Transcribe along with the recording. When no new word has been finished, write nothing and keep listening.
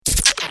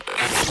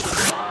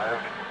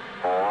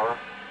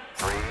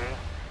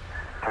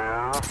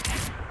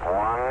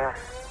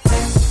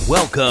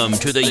Welcome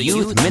to the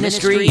Youth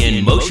Ministry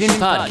in Motion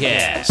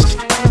Podcast,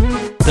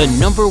 the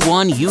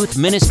 #1 youth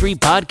ministry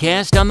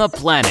podcast on the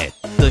planet,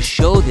 the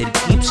show that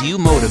keeps you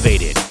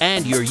motivated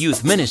and your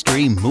youth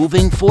ministry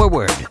moving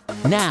forward.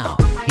 Now,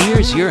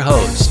 here's your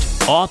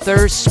host,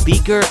 author,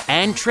 speaker,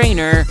 and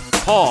trainer,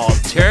 Paul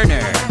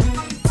Turner.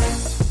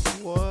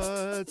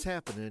 What's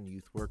happening,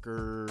 youth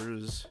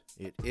workers?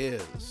 It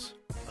is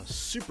a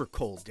super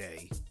cold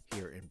day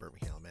here in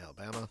Birmingham,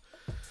 Alabama.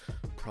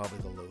 Probably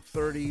the low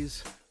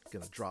 30s.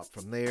 Gonna drop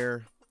from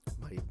there.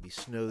 Might even be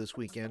snow this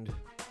weekend,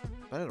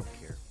 but I don't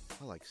care.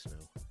 I like snow.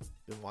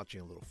 Been watching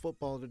a little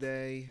football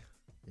today,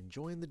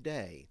 enjoying the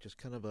day. Just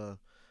kind of a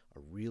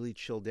really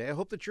chill day. I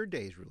hope that your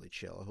day is really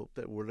chill. I hope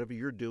that whatever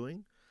you're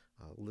doing,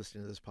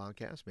 listening to this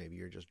podcast, maybe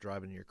you're just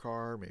driving in your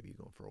car, maybe you're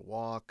going for a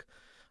walk,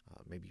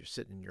 maybe you're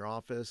sitting in your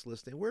office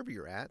listening, wherever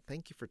you're at.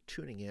 Thank you for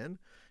tuning in.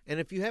 And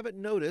if you haven't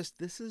noticed,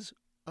 this is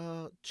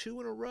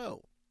 2 in a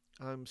row.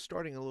 I'm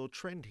starting a little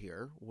trend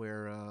here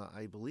where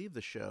I believe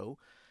the show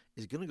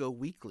is going to go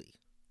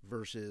weekly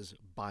versus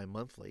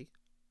bi-monthly,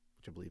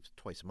 which I believe is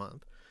twice a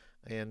month.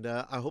 And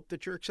I hope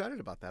that you're excited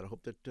about that. I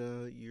hope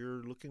that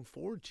you're looking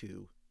forward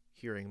to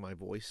hearing my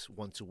voice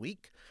once a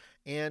week.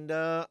 And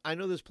I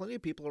know there's plenty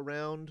of people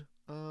around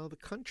the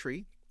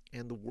country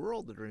and the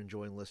world that are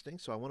enjoying listening.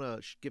 So I want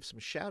to give some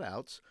shout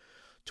outs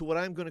to what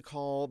I'm going to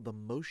call the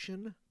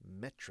motion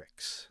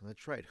metrics.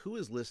 That's right. Who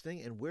is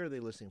listening and where are they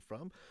listening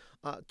from?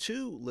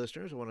 2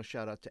 listeners. I want to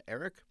shout out to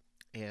Eric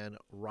and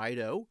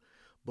Rido.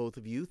 Both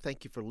of you,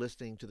 thank you for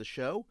listening to the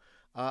show.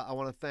 I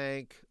want to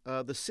thank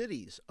the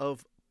cities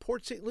of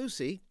Port St.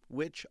 Lucie,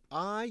 which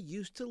I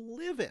used to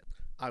live in.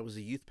 I was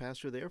a youth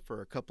pastor there for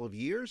a couple of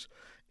years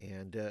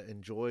and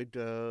enjoyed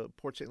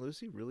Port St.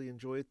 Lucie, really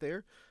enjoyed it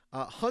there.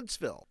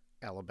 Huntsville,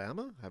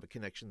 Alabama, I have a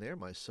connection there.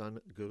 My son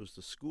goes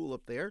to school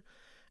up there.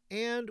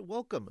 And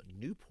welcome,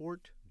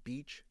 Newport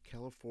Beach,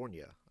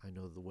 California. I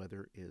know the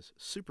weather is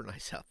super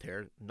nice out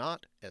there,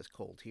 not as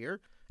cold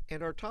here.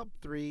 And our top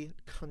 3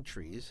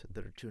 countries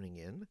that are tuning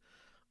in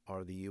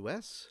are the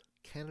U.S.,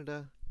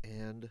 Canada,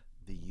 and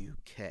the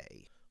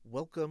U.K.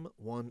 Welcome,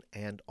 one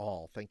and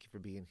all. Thank you for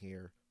being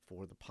here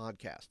for the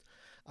podcast.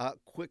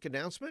 Quick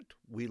announcement.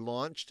 We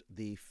launched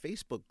the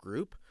Facebook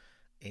group,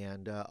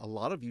 and a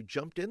lot of you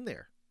jumped in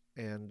there.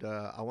 And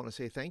I want to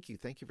say thank you.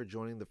 Thank you for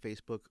joining the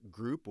Facebook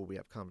group where we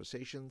have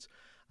conversations.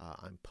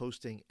 I'm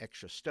posting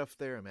extra stuff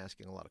there. I'm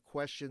asking a lot of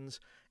questions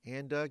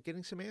and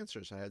getting some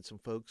answers. I had some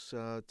folks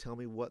tell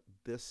me what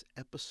this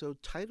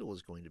episode title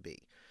is going to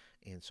be.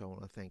 And so I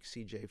want to thank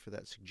CJ for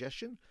that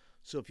suggestion.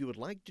 So if you would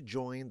like to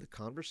join the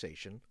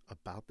conversation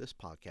about this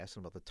podcast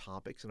and about the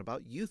topics and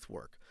about youth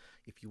work,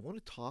 if you want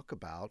to talk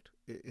about,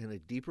 in a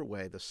deeper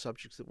way, the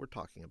subjects that we're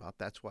talking about,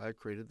 that's why I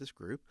created this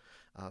group,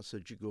 so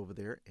that you go over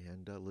there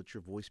and let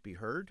your voice be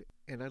heard.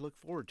 And I look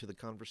forward to the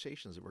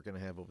conversations that we're going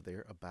to have over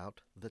there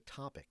about the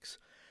topics.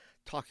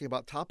 Talking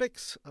about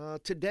topics,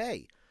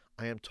 today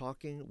I am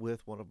talking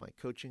with one of my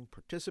coaching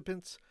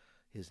participants.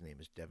 His name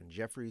is Devin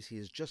Jeffries. He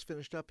has just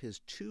finished up his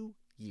 2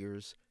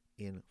 years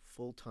in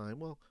full-time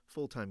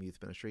youth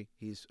ministry.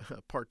 He's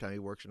part-time. He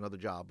works another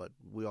job, but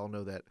we all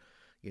know that,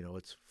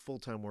 it's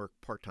full-time work,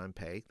 part-time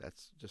pay.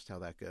 That's just how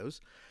that goes.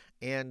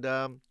 And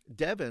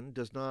Devin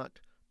does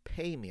not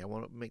pay me. I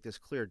want to make this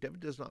clear.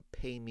 Devin does not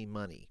pay me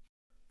money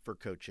for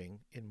coaching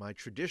in my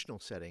traditional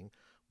setting,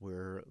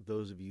 where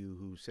those of you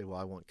who say, well,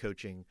 I want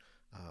coaching,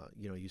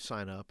 you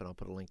sign up, and I'll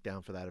put a link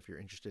down for that if you're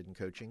interested in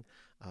coaching,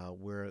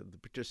 where the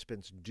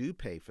participants do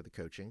pay for the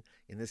coaching.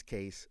 In this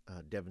case,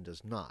 Devin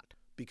does not,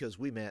 because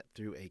we met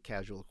through a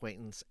casual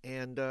acquaintance,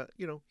 and,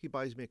 he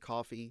buys me a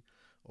coffee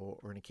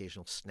or an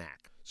occasional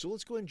snack. So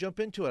let's go ahead and jump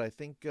into it. I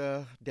think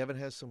Devin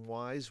has some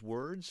wise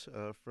words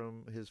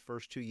from his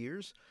first 2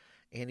 years,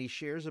 and he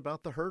shares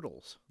about the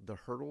hurdles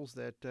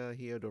that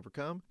he had to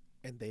overcome,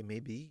 and they may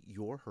be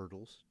your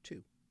hurdles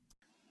too.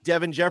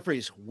 Devin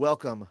Jeffries,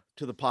 welcome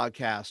to the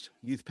podcast,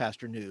 Youth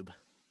Pastor Noob.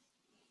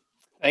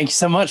 Thank you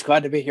so much.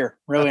 Glad to be here.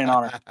 Really an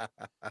honor.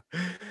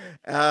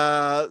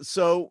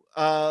 So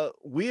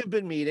we have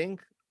been meeting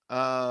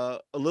a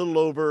little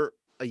over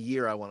a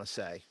year, I want to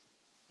say,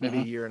 maybe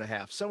a year and a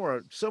half,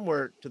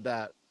 somewhere to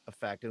that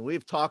effect. And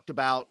we've talked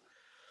about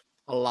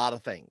a lot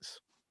of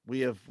things. We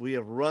have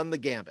run the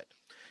gambit,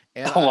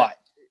 and a lot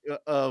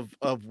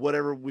of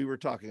whatever we were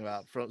talking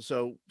about.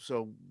 So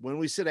when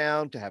we sit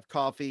down to have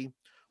coffee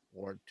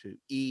or to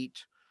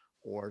eat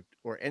or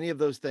any of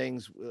those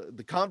things,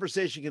 the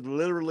conversation can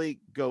literally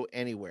go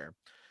anywhere.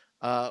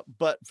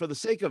 But for the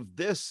sake of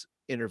this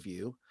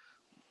interview,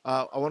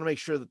 I want to make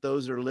sure that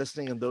those that are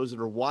listening and those that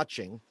are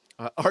watching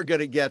are going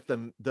to get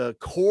the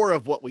core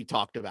of what we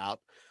talked about,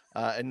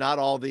 and not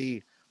all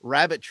the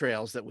rabbit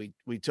trails that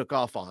we took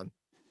off on.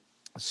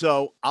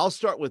 So I'll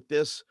start with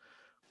this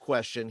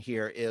question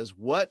here: is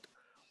what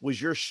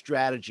was your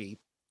strategy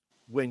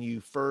when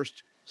you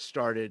first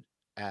started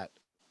at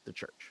the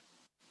church?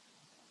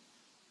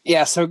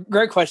 Yeah, so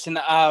great question.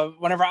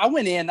 Whenever I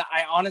went in,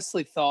 I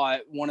honestly thought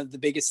one of the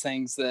biggest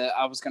things that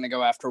I was going to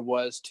go after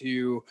was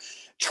to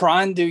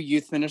try and do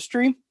youth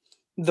ministry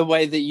the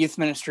way that youth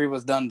ministry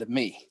was done to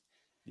me.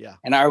 Yeah.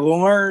 And I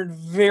learned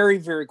very,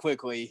 very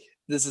quickly,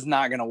 this is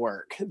not going to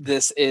work.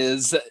 This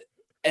is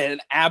an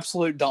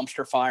absolute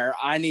dumpster fire.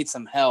 I need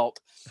some help.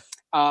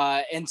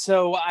 And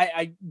so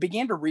I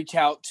began to reach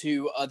out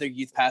to other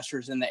youth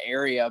pastors in the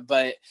area.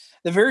 But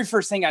the very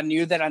first thing I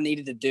knew that I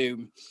needed to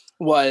do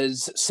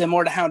was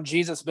similar to how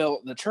Jesus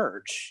built the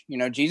church. You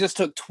know, Jesus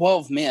took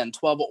 12 men,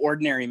 12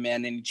 ordinary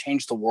men, and he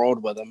changed the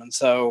world with them. And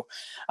so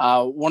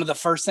one of the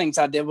first things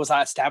I did was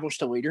I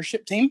established a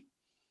leadership team.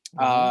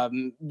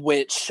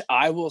 Which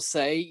I will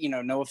say, you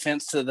know, no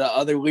offense to the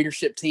other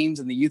leadership teams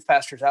and the youth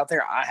pastors out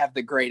there, I have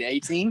the grade A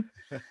team.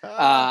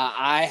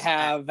 I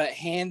have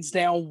hands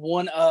down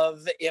one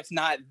of, if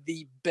not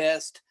the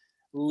best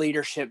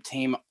leadership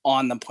team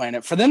on the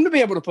planet. For them to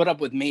be able to put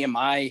up with me and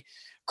my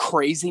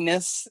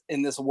craziness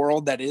in this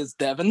world that is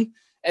Devon,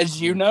 as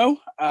you know,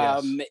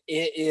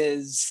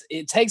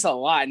 it takes a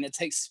lot, and it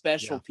takes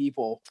special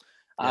people.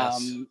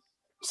 Yes.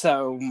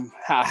 So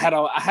I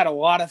had a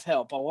lot of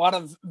help, a lot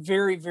of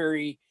very,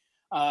 very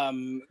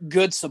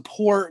good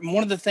support. And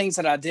one of the things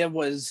that I did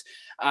was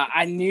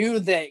I knew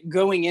that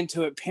going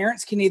into it,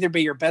 parents can either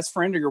be your best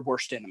friend or your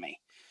worst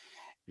enemy.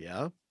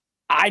 Yeah.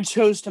 I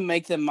chose to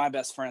make them my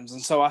best friends.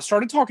 And so I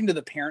started talking to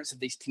the parents of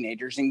these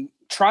teenagers and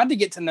tried to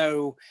get to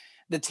know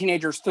the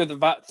teenagers through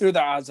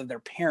the eyes of their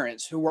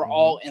parents, who were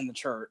all in the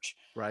church.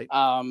 Right.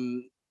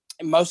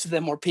 Most of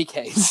them were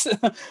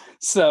PKs.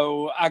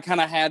 So I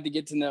kind of had to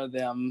get to know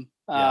them.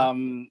 Yeah.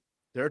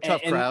 They're a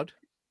tough crowd.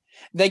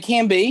 They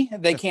can be,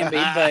 but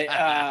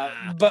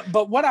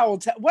what I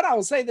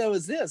will say though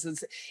is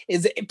this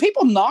is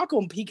people knock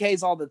on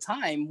PKs all the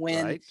time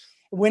when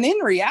in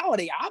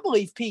reality, I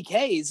believe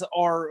PKs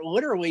are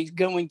literally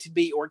going to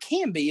be, or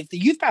can be, if the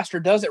youth pastor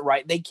does it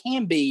right, they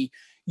can be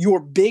your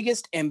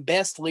biggest and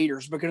best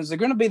leaders, because they're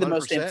going to be the 100%.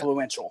 Most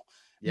influential.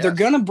 Yes. They're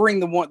going to bring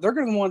the ones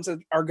that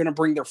are going to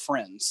bring their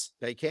friends.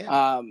 They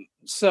can.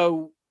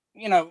 So,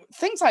 you know,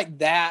 things like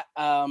that.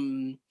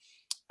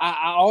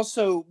 I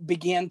also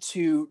began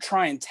to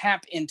try and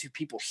tap into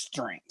people's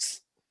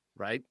strengths.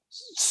 Right.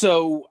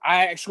 So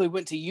I actually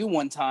went to you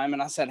one time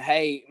and I said,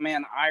 hey,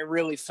 man, I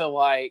really feel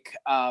like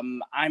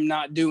I'm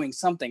not doing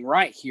something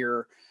right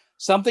here.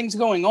 Something's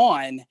going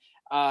on.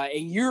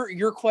 And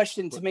your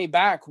question to me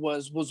back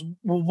was, well,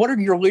 what are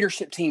your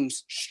leadership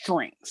team's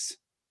strengths?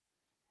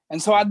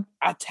 And so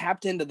I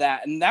tapped into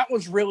that. And that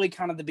was really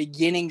kind of the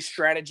beginning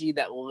strategy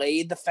that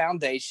laid the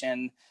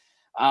foundation.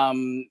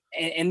 And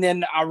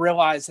then I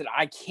realized that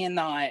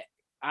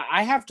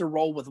I have to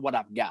roll with what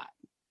I've got.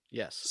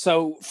 Yes.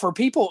 So for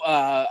people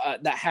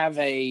that have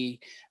a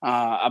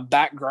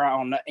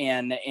background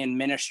in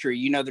ministry,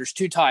 you know, there's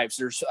two types.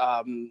 There's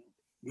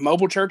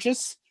mobile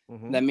churches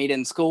that meet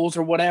in schools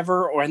or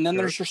whatever, and then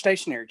there's your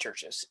stationary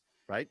churches.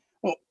 Right.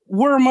 Well,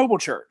 we're a mobile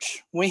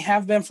church. We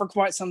have been for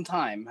quite some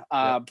time.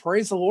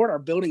 Praise the Lord. Our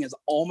building is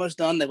almost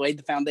done. They laid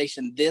the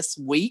foundation this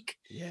week.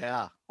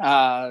 Yeah.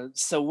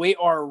 So we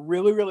are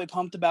really, really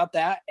pumped about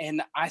that.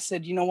 And I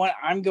said, you know what?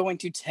 I'm going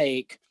to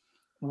take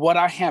what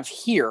I have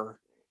here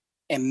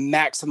and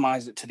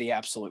maximize it to the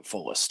absolute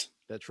fullest.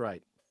 That's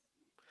right.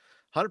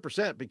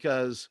 100%.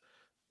 Because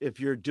if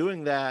you're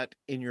doing that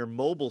in your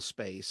mobile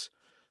space,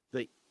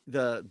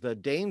 the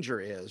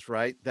danger is,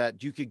 right,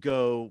 that you could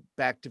go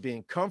back to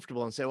being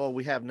comfortable and say, well,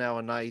 we have now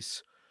a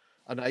nice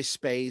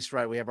space,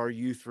 right? We have our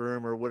youth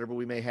room or whatever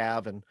we may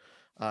have. And,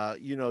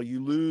 you know,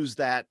 you lose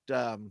that,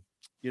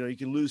 you know, you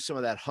can lose some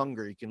of that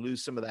hunger. You can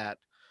lose some of that,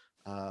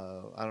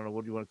 I don't know,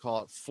 what do you want to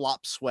call it?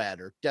 Flop sweat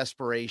or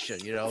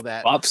desperation, you know,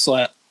 that flop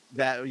sweat.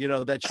 That, you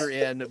know, that you're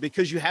in,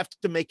 because you have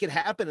to make it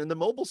happen in the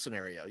mobile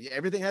scenario.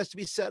 Everything has to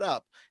be set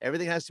up.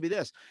 Everything has to be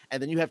this. And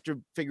then you have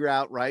to figure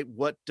out, right,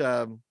 what,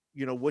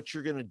 you know, what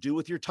you're going to do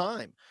with your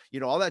time,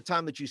 you know, all that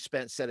time that you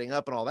spent setting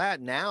up and all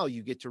that. Now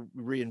you get to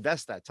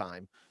reinvest that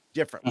time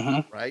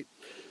differently. Right.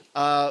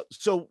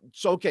 So,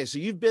 okay. So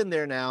you've been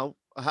there now.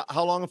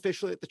 How long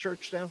officially at the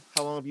church now?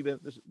 How long have you been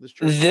at this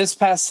church? This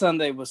past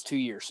Sunday was 2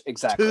 years.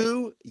 Exactly.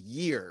 2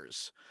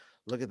 years.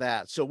 Look at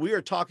that. So we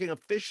are talking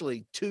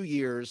officially 2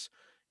 years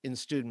in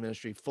student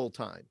ministry,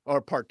 full-time or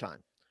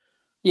part-time.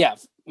 Yeah.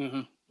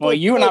 Well,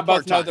 you and I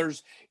both know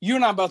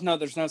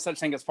there's no such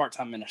thing as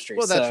part-time ministry.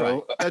 Well, that's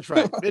right. That's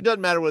right. It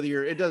doesn't matter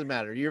whether it doesn't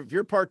matter. If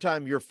you're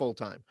part-time, you're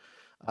full-time.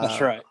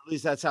 That's right. At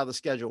least that's how the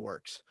schedule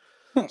works.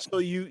 So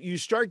you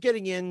start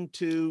getting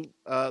into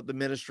the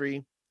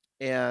ministry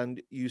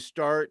and you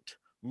start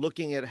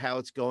looking at how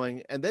it's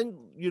going. And then,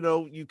 you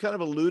know, you kind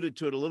of alluded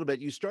to it a little bit.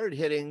 You started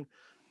hitting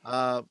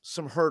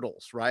some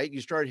hurdles, right?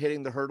 You started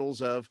hitting the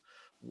hurdles of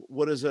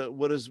what is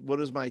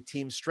my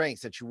team's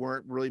strengths, that you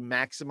weren't really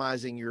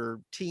maximizing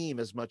your team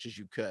as much as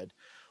you could.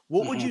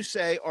 What would you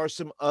say are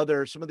some of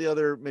the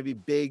other maybe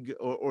big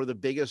or the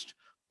biggest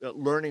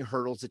learning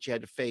hurdles that you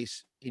had to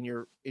face in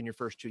your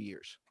first 2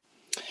 years?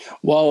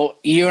 Well,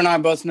 you and I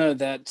both know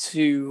that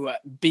to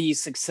be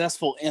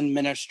successful in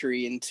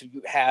ministry and to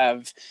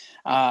have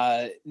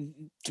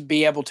to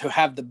be able to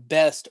have the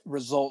best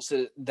results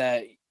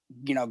that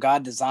you know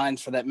God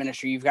designs for that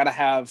ministry, you've got to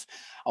have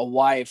a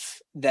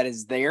wife that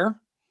is there.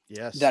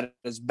 Yes. that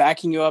is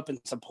backing you up and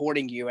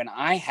supporting you. And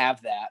I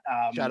have that.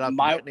 Shout out to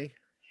Brittany.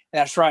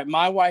 That's right.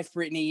 My wife,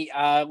 Brittany,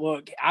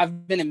 look,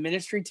 I've been in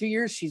ministry 2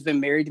 years. She's been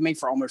married to me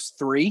for almost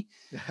 3.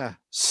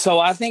 So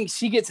I think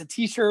she gets a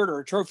t-shirt or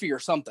a trophy or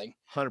something.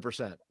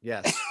 100%.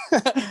 Yes.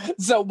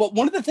 So, but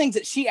one of the things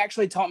that she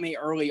actually taught me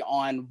early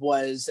on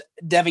was,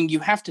 Devin, you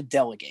have to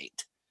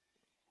delegate.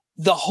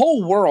 The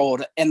whole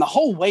world and the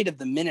whole weight of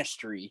the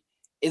ministry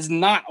is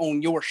not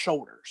on your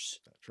shoulders.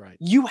 That's right.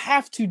 You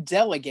have to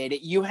delegate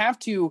it. You have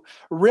to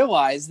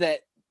realize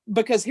that,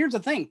 because here's the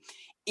thing.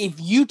 If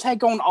you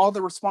take on all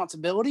the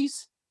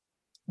responsibilities,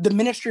 the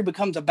ministry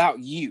becomes about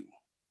you.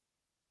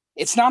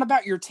 It's not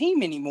about your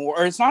team anymore,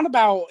 or it's not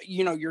about,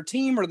 your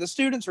team or the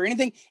students or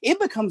anything. It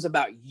becomes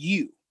about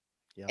you.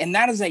 Yep. And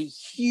that is a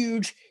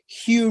huge,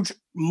 huge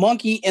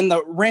monkey in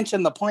the wrench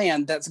in the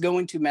plan that's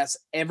going to mess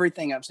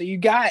everything up. So you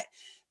got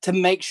to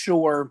make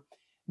sure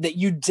that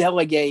you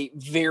delegate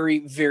very,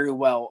 very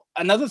well.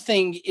 Another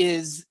thing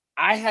is,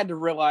 I had to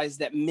realize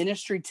that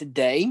ministry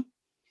today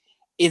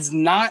is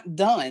not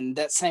done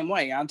that same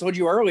way. I told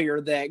you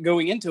earlier that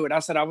going into it, I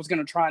said I was going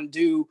to try and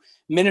do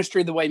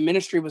ministry the way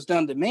ministry was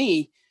done to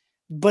me,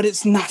 but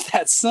it's not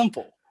that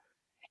simple.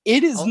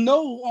 It is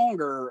no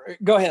longer.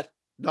 Go ahead.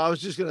 No, I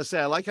was just going to say,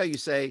 I like how you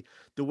say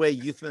the way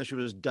youth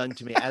ministry was done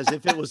to me, as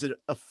if it was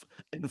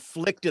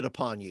inflicted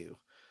upon you.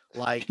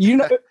 Like, you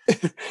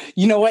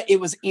know what? It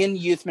was in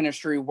youth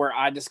ministry where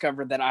I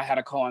discovered that I had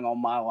a calling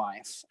on my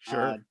life.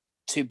 Sure.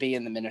 To be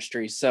in the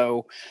ministry.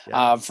 So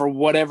for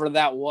whatever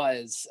that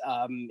was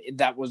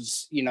that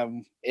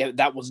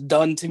was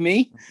done to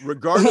me,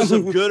 regardless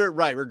of good or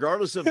right,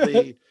 regardless of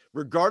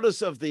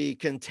the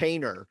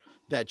container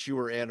that you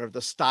were in, or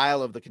the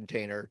style of the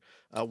container,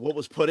 what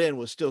was put in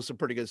was still some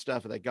pretty good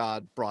stuff that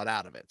God brought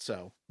out of it.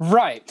 So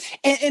right.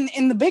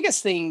 And the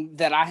biggest thing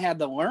that I had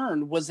to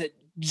learn was that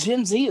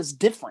Gen Z is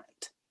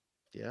different.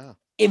 Yeah.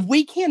 If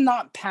we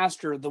cannot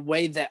pastor the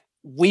way that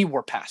we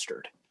were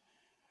pastored,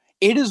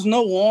 it is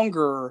no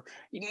longer.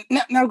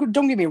 Now,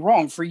 don't get me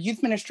wrong. For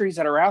youth ministries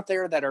that are out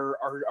there that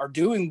are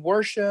doing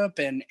worship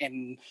and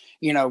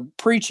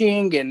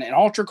preaching and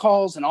altar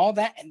calls and all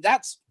that, and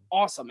that's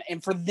awesome.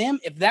 And for them,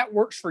 if that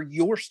works for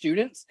your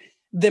students,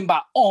 then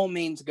by all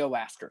means go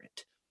after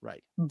it.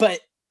 Right.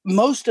 But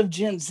most of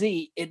Gen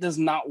Z, it does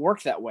not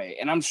work that way.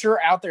 And I'm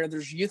sure out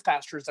there's youth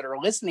pastors that are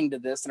listening to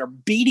this that are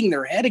beating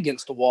their head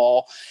against the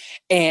wall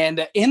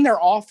and in their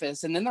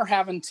office. And then they're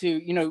having to,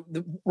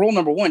 the rule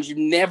number one is you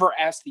never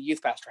ask the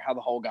youth pastor how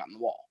the hole got in the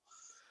wall.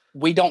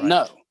 We don't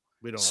know.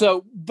 We don't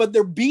know. But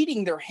they're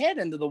beating their head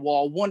into the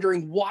wall,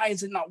 wondering, why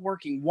is it not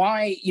working?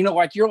 Why,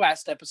 like your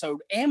last episode,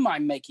 am I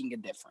making a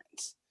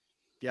difference?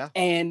 Yeah.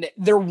 And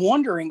they're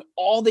wondering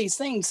all these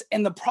things.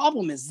 And the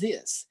problem is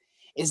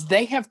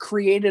they have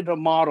created a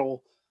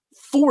model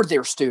for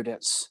their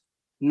students,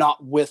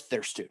 not with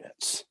their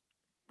students.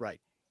 Right.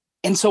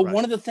 And so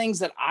one of the things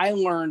that I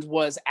learned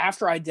was,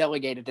 after I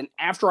delegated and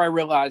after I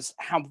realized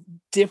how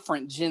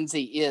different Gen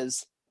Z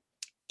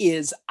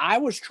is I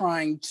was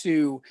trying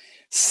to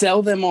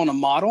sell them on a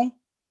model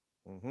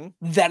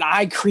that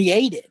I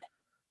created.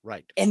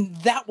 Right. And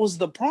that was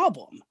the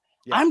problem.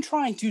 Yeah. I'm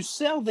trying to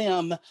sell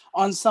them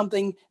on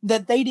something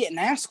that they didn't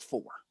ask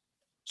for.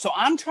 So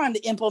I'm trying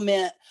to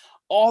implement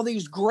all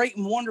these great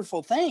and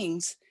wonderful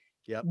things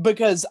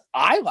because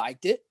I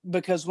liked it,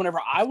 because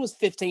whenever I was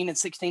 15 and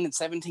 16 and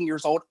 17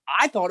 years old,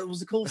 I thought it was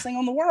the coolest thing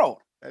in the world.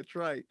 That's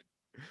right.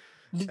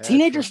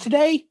 Teenagers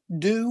today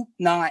do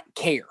not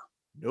care.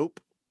 Nope.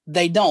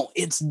 They don't.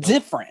 It's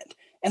different.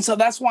 And so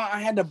that's why I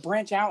had to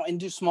branch out and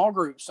do small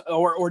groups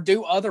or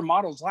do other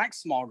models like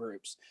small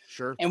groups.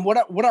 Sure. And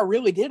what I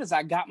really did is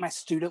I got my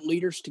student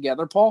leaders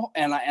together, Paul,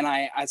 and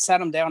I sat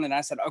them down and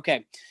I said,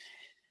 okay,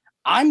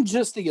 I'm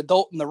just the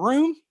adult in the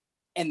room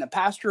and the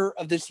pastor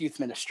of this youth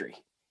ministry.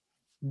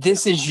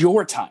 This is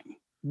your time.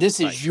 This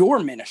is your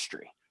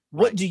ministry.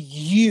 What do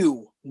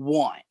you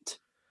want?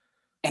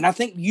 And I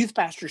think youth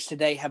pastors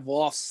today have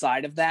lost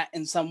sight of that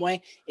in some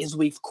way, is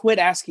we've quit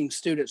asking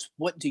students,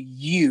 what do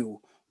you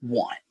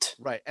want?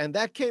 Right. And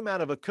that came out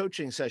of a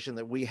coaching session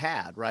that we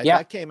had, right? Yeah.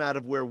 That came out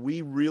of where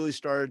we really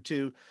started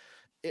to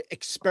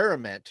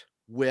experiment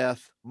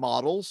with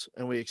models,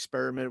 and we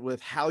experimented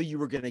with how you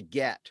were going to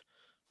get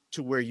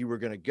to where you were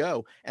going to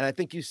go. And I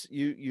think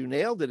you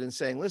nailed it in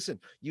saying, listen,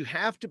 you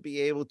have to be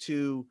able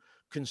to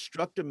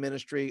construct a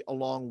ministry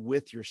along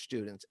with your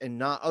students, and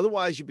not,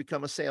 otherwise you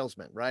become a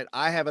salesman, right?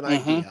 I have an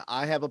idea.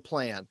 I have a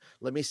plan.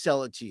 Let me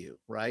sell it to you.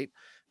 Right.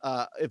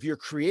 If you're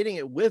creating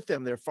it with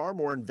them, they're far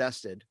more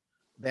invested.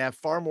 They have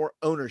far more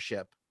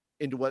ownership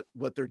into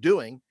what they're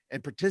doing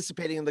and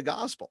participating in the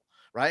gospel,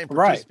 right? And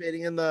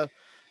participating in the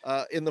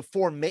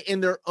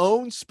in their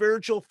own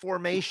spiritual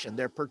formation.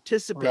 They're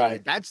participating.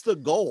 Right. That's the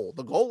goal.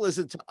 The goal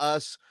isn't to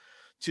us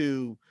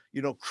to,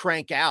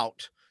 crank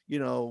out,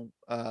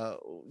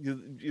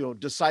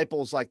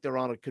 disciples like they're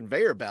on a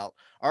conveyor belt.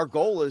 Our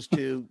goal is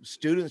to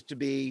students to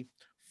be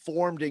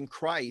formed in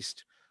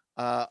Christ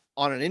on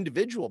an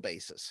individual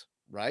basis,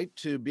 right,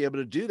 to be able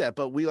to do that.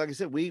 But we, like I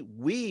said,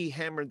 we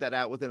hammered that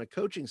out within a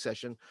coaching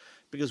session,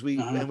 because we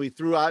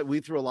threw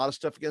a lot of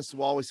stuff against the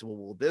wall. We said, well,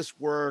 will this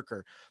work?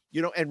 Or,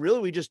 and really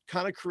we just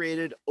kind of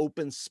created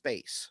open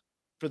space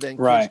for then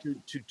kids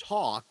to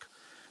talk,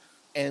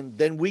 and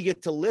then we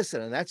get to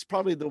listen. And that's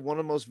probably one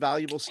of the most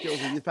valuable skills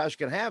a youth pastor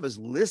can have, is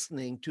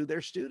listening to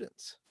their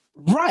students.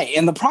 Right.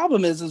 And the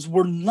problem is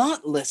we're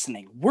not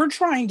listening. We're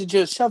trying to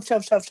just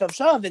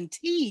shove and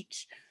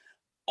teach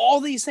all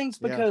these things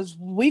because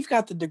we've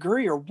got the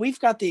degree or we've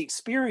got the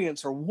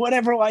experience or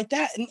whatever like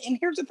that. And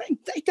here's the thing,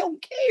 they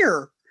don't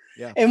care.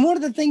 Yeah. And one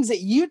of the things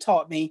that you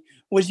taught me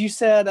was, you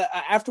said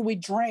after we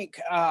drank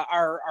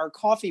our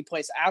coffee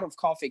place out of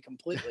coffee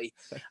completely,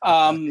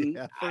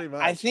 pretty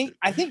much. I think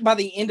by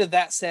the end of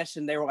that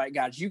session, they were like,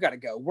 guys, you got to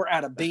go. We're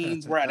out of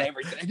beans. We're out of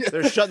everything.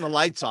 They're shutting the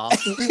lights off.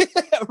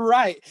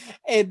 Right.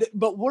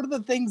 But one of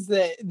the things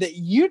that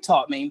you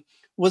taught me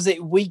was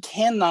that we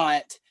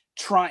cannot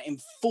try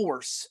and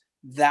force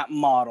that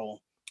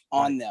model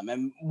on them.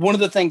 And one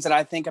of the things that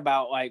I think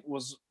about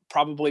was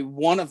probably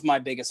one of my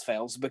biggest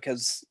fails,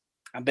 because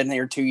I've been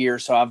here 2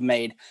 years, so I've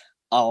made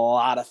a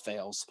lot of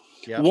fails.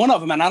 Yep. One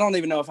of them, and I don't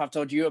even know if I've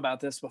told you about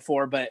this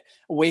before, but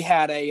we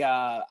had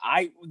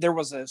there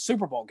was a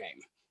Super Bowl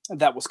game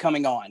that was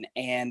coming on,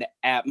 and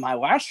at my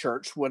last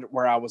church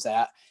where I was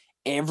at,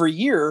 every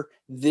year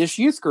this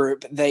youth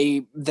group,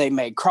 they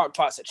made crock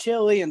pots of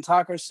chili and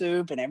taco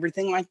soup and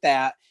everything like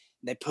that.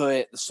 They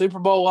put the Super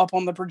Bowl up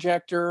on the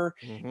projector,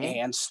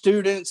 and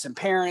students and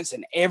parents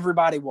and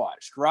everybody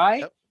watched.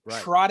 Right?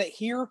 Tried it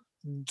here,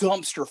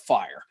 dumpster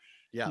fire.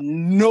 Yeah.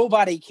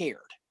 Nobody cared.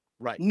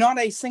 Right. Not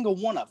a single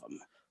one of them.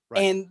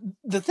 Right. And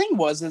the thing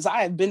is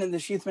I had been in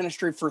this youth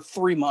ministry for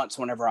 3 months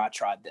whenever I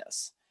tried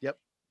this. Yep.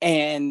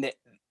 And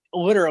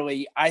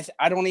literally, I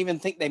don't even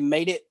think they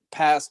made it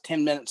past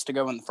 10 minutes to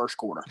go in the first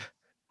quarter.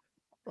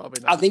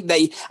 Probably not. I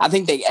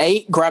think they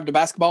ate, grabbed a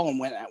basketball, and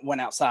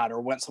went outside or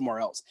went somewhere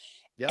else.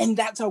 Yep. And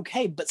that's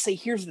okay. But see,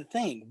 here's the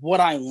thing. What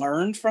I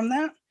learned from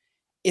that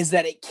is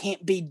that it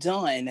can't be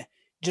done.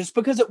 Just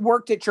because it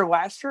worked at your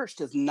last church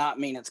does not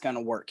mean it's going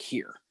to work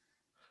here.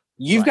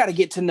 You've got to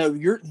get to know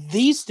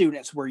these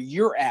students where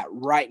you're at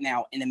right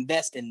now and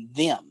invest in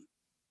them.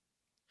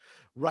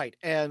 Right.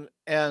 And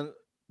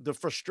the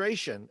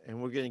frustration,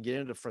 and we're going to get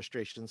into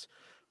frustrations,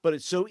 but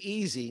it's so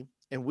easy.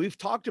 And we've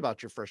talked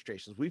about your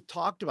frustrations. We've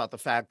talked about the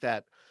fact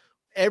that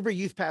every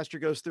youth pastor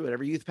goes through it.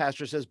 Every youth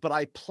pastor says, but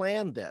I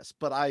planned this,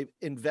 but I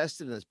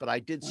invested in this, but I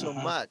did so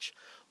much.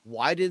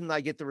 Why didn't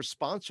I get the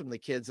response from the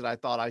kids that I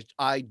thought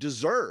I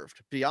deserved?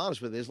 To be honest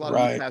with you, there's a lot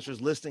of youth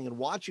pastors listening and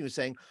watching and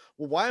saying,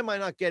 well, why am I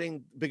not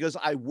getting, because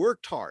I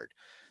worked hard.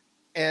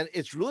 And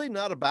it's really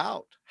not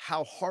about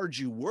how hard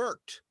you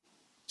worked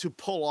to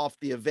pull off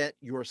the event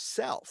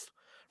yourself,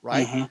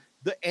 right?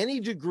 Any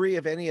degree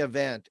of any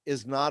event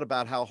is not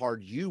about how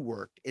hard you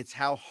worked. It's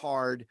how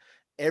hard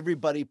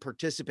everybody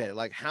participated.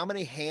 Like how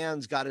many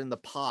hands got in the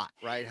pot,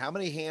 right? How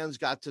many hands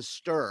got to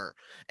stir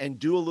and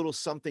do a little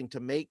something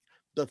to make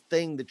the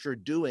thing that you're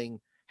doing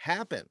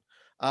happen,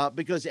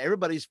 because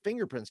everybody's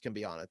fingerprints can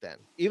be on it then,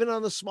 even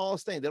on the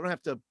smallest thing. They don't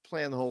have to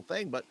plan the whole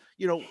thing, but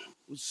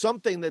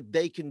something that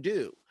they can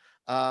do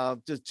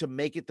to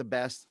make it the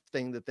best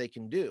thing that they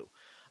can do,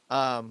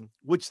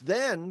 which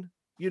then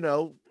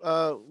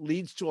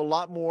leads to a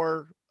lot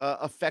more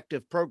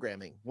effective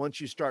programming.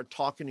 Once you start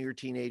talking to your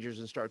teenagers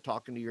and start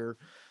talking to your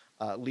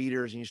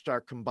leaders, and you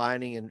start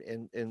combining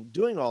and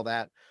doing all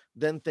that,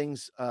 then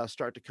things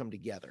start to come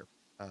together.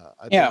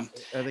 I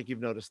think you've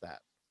noticed that.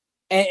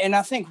 And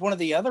I think one of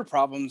the other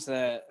problems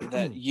that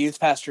youth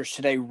pastors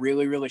today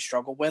really, really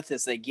struggle with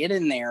is they get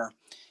in there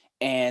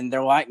and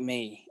they're like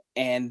me,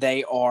 and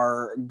they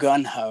are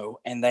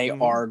gun-ho, and they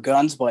are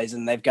guns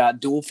blazing. They've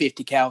got dual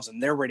 50 cals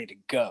and they're ready to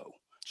go.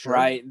 Sure.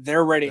 Right.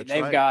 They're ready.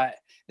 They've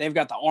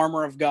got the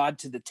armor of God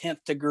to the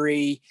 10th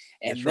degree,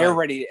 and they're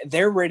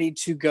ready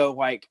to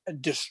go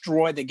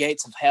destroy the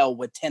gates of hell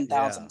with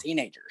 10,000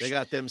 teenagers. They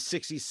got them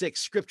 66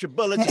 scripture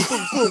bullets.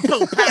 Boom, boom,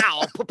 boom,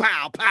 pow,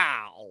 pow,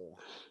 pow.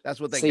 That's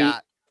what they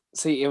got.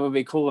 See, it would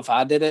be cool if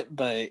I did it,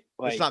 but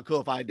it's not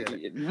cool if I did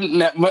it.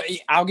 No,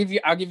 I'll give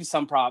you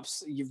some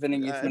props. You've been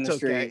in youth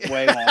ministry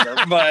way longer,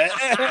 but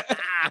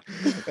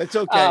it's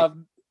okay.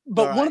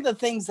 But one of the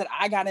things that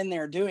I got in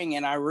there doing,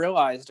 and I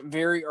realized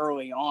very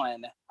early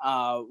on,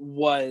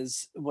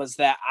 was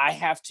that I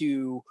have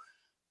to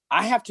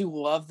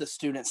love the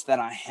students that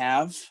I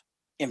have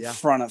in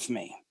front of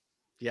me.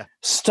 Yeah.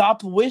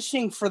 Stop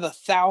wishing for the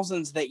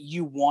thousands that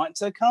you want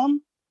to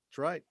come. That's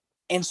right.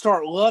 And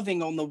start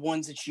loving on the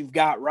ones that you've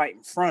got right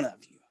in front of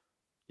you.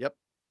 Yep.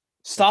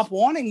 Stop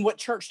wanting what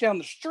church down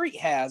the street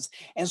has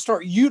and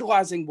start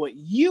utilizing what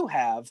you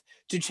have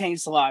to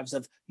change the lives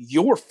of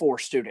your 4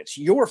 students,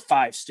 your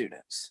 5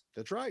 students.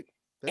 That's right.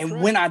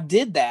 When I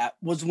did that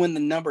was when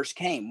the numbers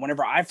came.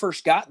 Whenever I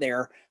first got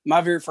there,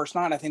 my very first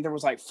night, I think there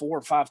was 4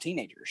 or 5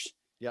 teenagers.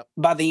 Yep.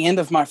 By the end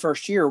of my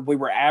first year, we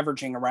were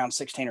averaging around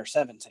 16 or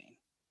 17.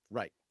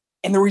 Right.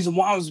 And the reason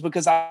why was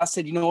because I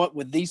said, you know what,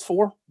 with these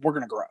 4, we're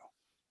going to grow.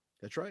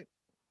 That's right.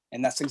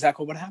 And that's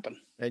exactly what happened.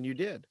 And you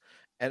did.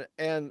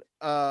 And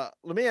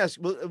let me ask.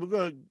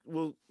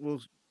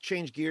 We'll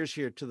change gears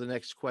here to the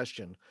next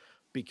question,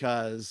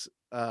 because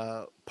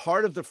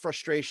part of the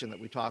frustration that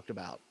we talked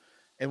about,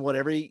 and what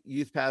every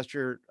youth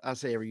pastor, I'll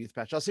say every youth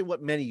pastor, I'll say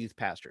what many youth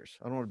pastors.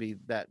 I don't want to be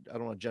that. I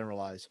don't want to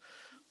generalize.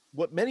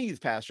 What many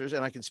youth pastors,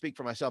 and I can speak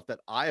for myself that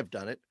I have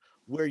done it,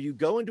 where you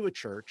go into a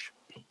church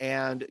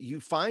and you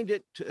find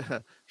it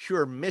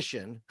your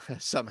mission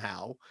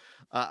somehow,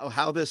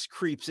 how this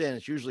creeps in.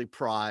 It's usually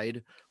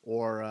pride, we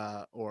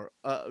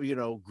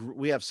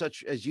have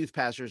such, as youth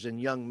pastors and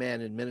young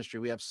men in ministry,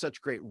 we have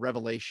such great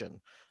revelation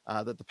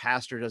that the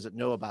pastor doesn't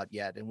know about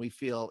yet, and we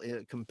feel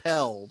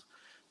compelled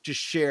to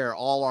share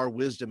all our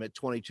wisdom at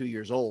 22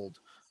 years old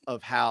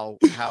of how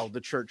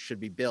the church should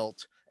be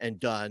built and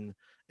done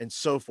and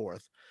so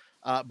forth.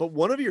 But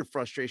one of your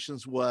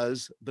frustrations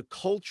was the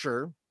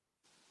culture,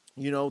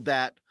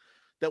 that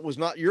was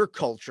not your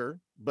culture,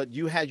 but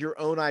you had your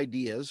own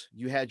ideas.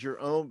 You had your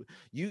own,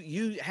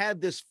 you had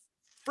this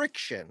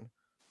friction,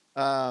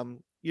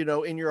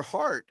 in your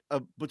heart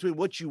between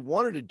what you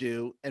wanted to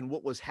do and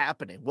what was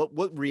happening,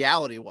 what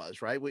reality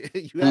was, right?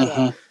 You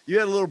had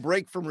a little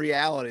break from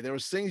reality. There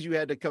was things you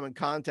had to come in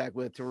contact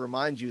with to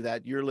remind you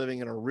that you're living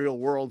in a real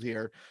world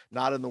here,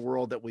 not in the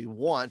world that we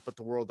want, but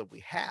the world that we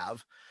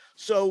have.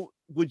 So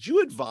would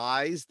you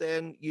advise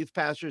then youth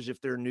pastors,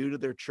 if they're new to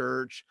their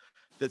church,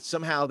 that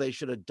somehow they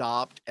should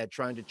adopt at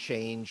trying to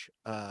change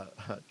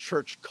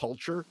church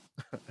culture?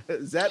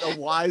 Is that a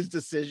wise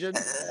decision?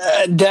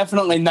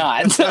 Definitely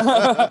not.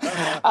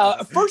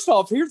 First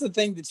off, here's the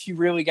thing that you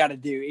really got to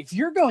do. If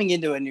you're going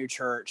into a new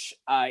church,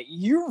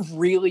 you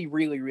really,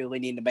 really, really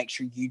need to make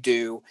sure you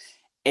do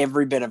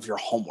every bit of your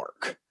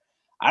homework.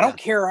 I don't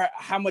care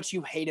how much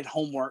you hated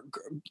homework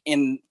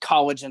in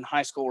college and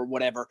high school or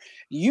whatever.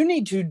 You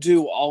need to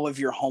do all of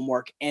your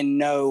homework and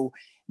know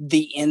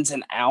the ins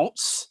and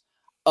outs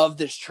of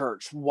this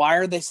church. Why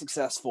are they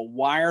successful?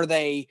 Where are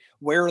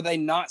they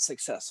not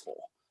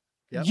successful?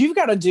 Yep. You've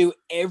got to do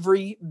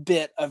every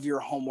bit of your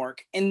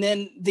homework. And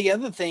then the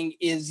other thing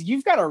is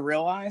you've got to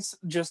realize,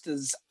 just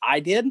as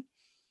I did,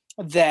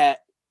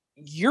 that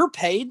you're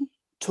paid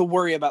to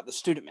worry about the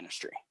student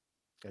ministry.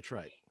 That's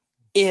right.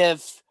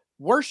 If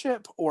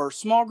worship or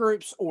small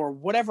groups or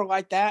whatever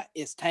like that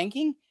is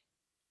tanking,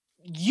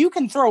 you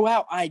can throw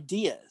out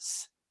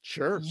ideas.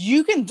 Sure.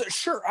 You can.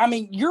 Sure. I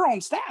mean, you're on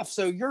staff,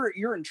 so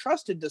you're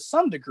entrusted to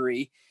some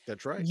degree.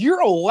 That's right. You're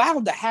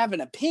allowed to have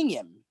an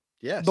opinion.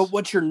 Yes. But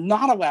what you're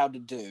not allowed to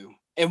do,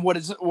 and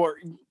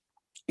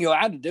you're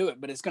allowed to do it,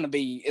 but it's going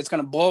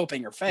to blow up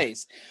in your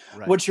face.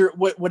 Right.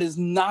 What is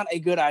not a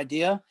good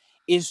idea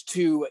is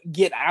to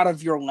get out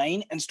of your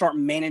lane and start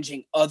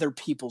managing other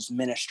people's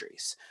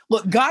ministries.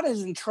 Look, God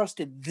has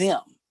entrusted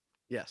them.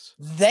 Yes.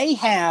 They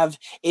have,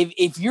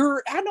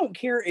 I don't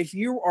care if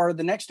you are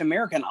the next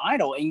American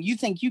Idol and you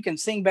think you can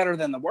sing better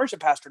than the worship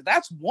pastor,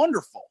 that's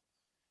wonderful.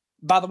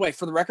 By the way,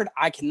 for the record,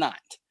 I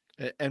cannot.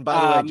 And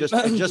by the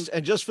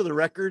way, just for the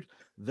record,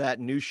 that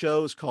new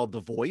show is called The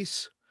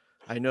Voice.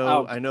 I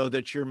know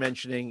that you're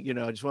mentioning,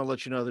 I just want to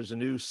let you know there's a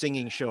new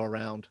singing show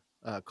around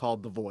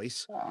called The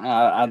Voice.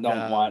 I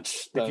don't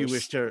watch those. If you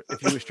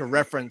wish to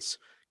reference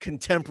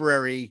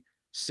contemporary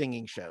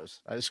singing shows.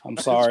 I'm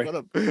sorry.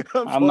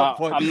 I'm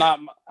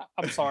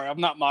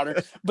not modern.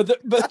 But the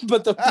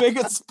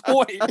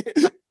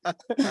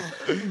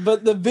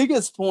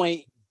biggest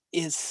point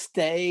is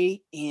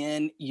stay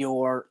in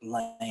your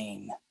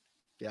lane.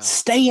 Yeah.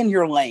 Stay in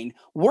your lane.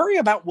 Worry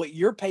about what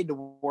you're paid to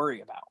worry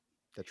about.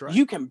 That's right.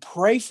 You can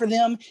pray for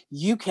them.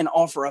 You can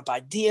offer up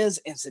ideas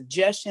and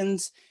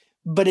suggestions.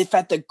 But if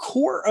at the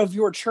core of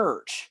your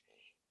church,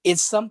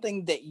 it's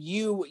something that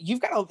you've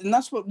got to, and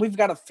that's what we've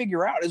got to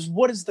figure out, is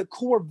what is the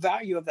core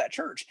value of that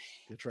church.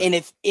 That's right. And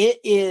if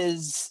it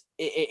is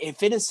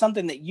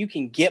something that you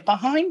can get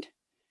behind,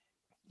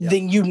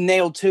 then you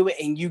nail to it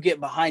and you get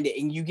behind it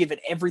and you give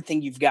it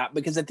everything you've got.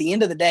 Because at the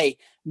end of the day,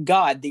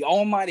 God, the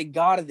almighty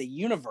God of the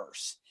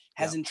universe,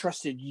 has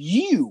entrusted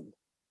you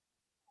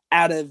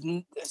out of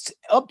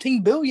up to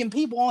billion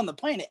people on the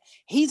planet.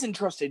 He's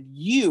entrusted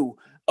you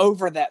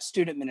over that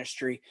student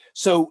ministry.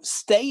 So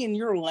stay in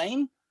your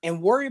lane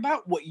and worry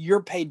about what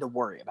you're paid to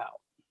worry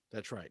about.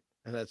 That's right.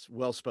 And that's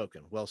well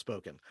spoken.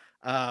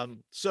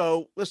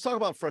 So let's talk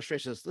about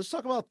frustrations. Let's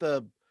talk about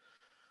the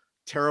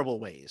terrible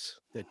ways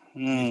that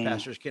youth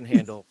pastors can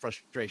handle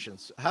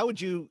frustrations. How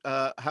would you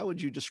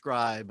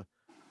describe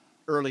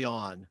early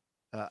on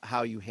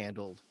how you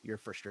handled your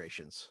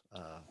frustrations?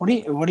 What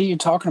are you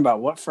talking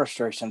about? What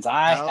frustrations?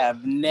 I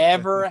have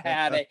never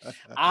had it.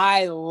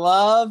 I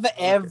love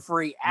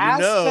every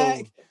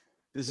aspect.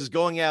 This is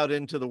going out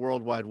into the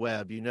World Wide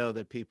Web. You know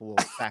that people will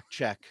fact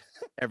check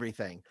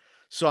everything.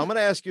 So I'm going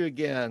to ask you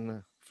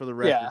again for the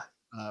record.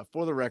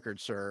 For the record,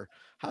 sir,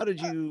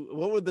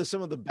 what were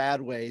some of the bad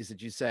ways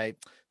that you say,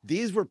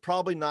 these were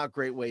probably not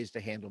great ways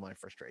to handle my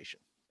frustration?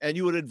 And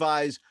you would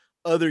advise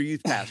other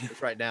youth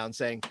pastors right now and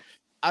saying,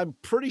 I'm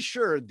pretty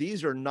sure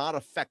these are not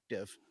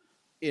effective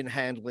in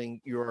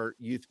handling your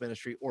youth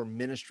ministry or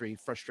ministry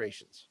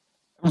frustrations.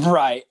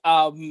 Right.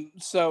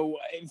 So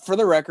for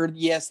the record,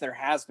 yes, there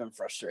has been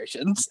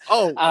frustrations.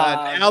 Oh,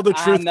 now the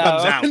truth comes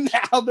out.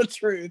 Now the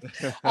truth.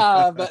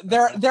 But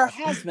there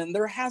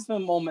has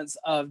been moments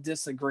of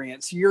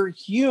disagreements. You're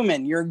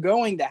human. You're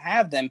going to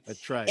have them.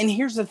 That's right. And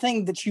here's the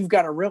thing that you've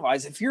got to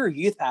realize: if you're a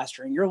youth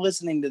pastor and you're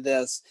listening to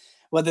this,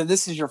 whether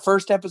this is your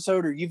first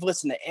episode or you've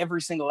listened to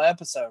every single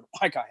episode,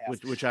 like I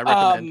have, which I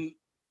recommend.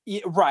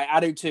 Yeah, right,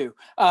 I do too.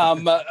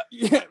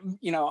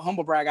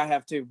 Humble brag, I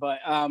have too. But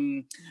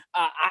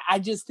I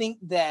just think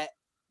that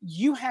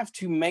you have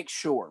to make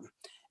sure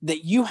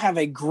that you have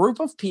a group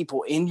of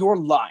people in your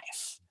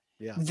life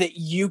that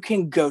you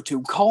can go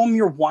to. Call them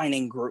your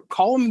whining group.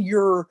 Call them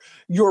your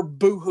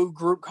boohoo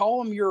group.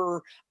 Call them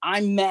your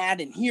I'm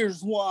mad and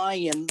here's why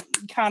and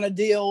kind of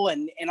deal.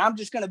 And I'm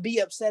just going to be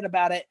upset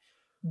about it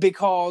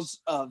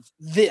because of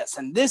this.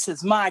 And this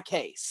is my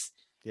case.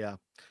 Yeah.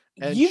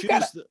 And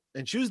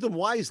choose them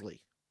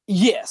wisely.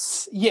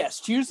 Yes,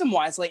 choose them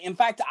wisely. In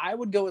fact, I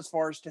would go as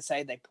far as to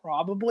say they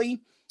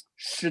probably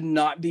should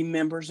not be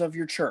members of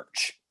your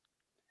church.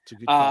 It's a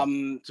good call.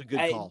 It's a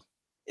good call.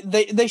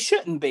 They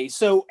shouldn't be.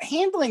 So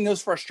handling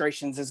those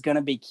frustrations is going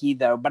to be key,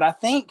 though. But I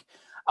think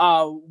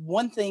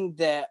one thing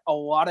that a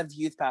lot of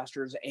youth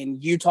pastors,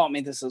 and you taught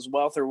me this as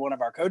well through one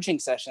of our coaching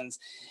sessions,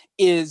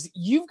 is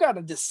you've got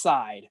to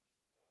decide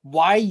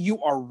why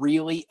you are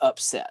really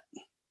upset.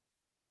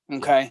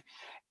 Okay.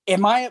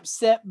 Am I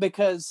upset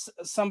because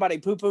somebody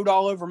poo-pooed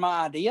all over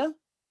my idea?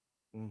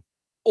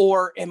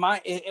 Or am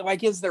I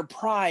is there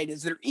pride?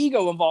 Is there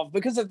ego involved?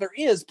 Because if there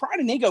is, pride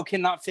and ego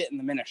cannot fit in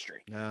the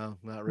ministry. No,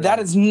 not really. That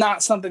is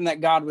not something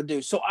that God would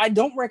do. So I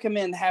don't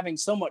recommend having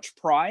so much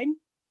pride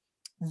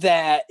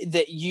that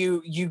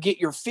you get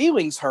your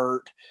feelings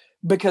hurt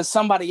because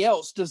somebody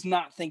else does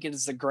not think it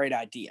is a great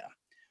idea.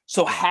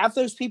 So have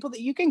those people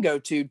that you can go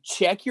to,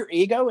 check your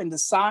ego and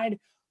decide,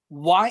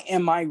 why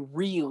am I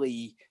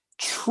really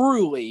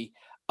truly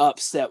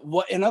upset?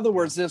 In other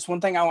words, this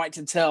one thing I like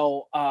to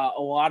tell a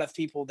lot of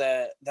people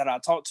that I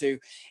talk to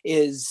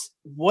is,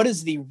 what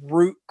is the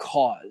root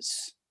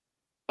cause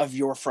of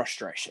your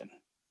frustration?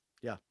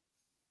 Yeah.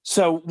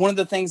 So one of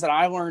the things that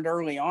I learned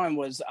early on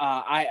was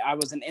I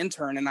was an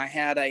intern and I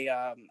had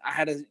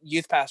a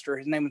youth pastor.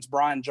 His name was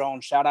Brian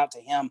Jones. Shout out to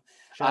him.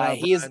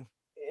 He is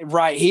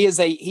right. He is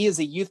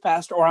a youth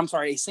pastor, or I'm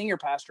sorry, a senior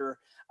pastor.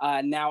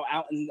 Now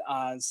out in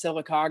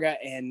Sylacauga,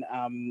 and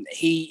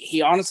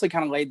he honestly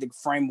kind of laid the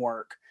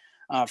framework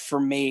for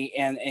me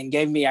and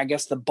gave me, I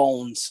guess, the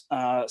bones,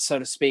 so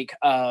to speak,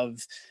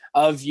 of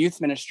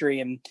youth ministry.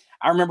 And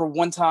I remember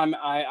one time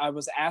I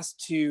was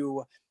asked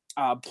to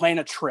plan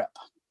a trip.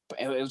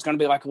 It was going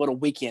to be like a little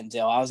weekend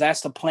deal. I was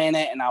asked to plan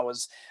it, and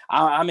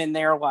I'm in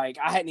there like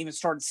I hadn't even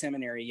started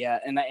seminary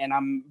yet, and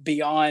I'm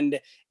beyond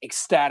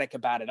ecstatic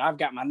about it. I've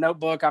got my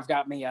notebook. I've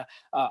got me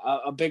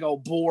a big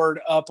old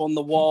board up on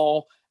the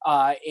wall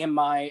in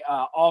my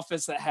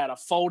office that had a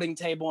folding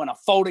table and a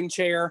folding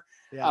chair.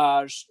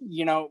 Yeah.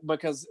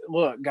 Because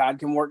look, God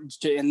can work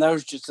in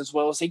those just as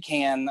well as he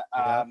can.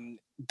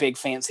 Big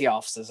fancy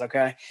offices.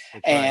 Okay.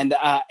 And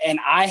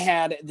I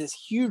had this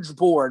huge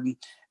board,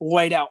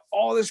 laid out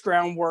all this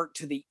groundwork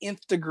to the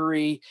nth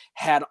degree,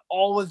 had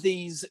all of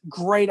these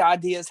great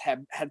ideas,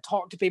 had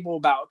talked to people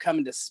about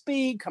coming to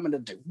speak, coming to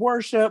do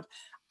worship.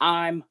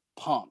 I'm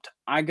pumped.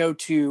 I go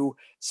to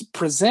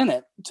present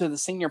it to the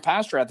senior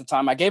pastor at the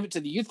time. I gave it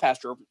to the youth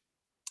pastor,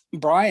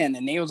 Brian,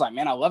 and he was like,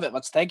 man, I love it.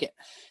 Let's take it.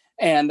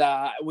 And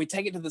we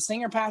take it to the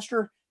senior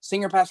pastor.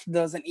 Senior pastor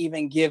doesn't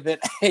even give it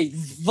a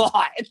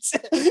thought.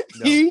 No.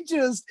 He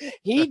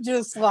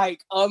just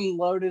like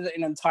unloaded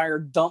an entire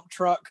dump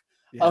truck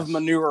of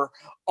manure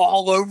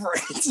all over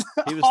it.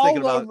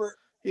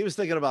 He was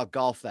thinking about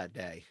golf that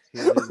day.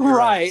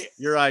 Right.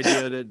 Your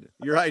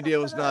idea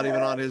was not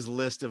even on his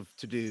list of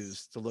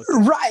to-dos to look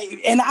at. Right.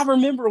 And I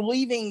remember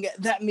leaving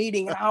that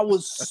meeting and I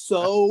was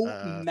so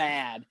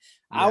mad.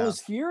 Yeah. I was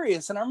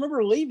furious. And I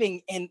remember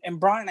leaving and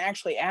Brian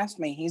actually asked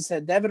me, he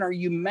said, Devin, are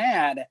you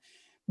mad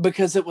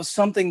because it was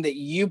something that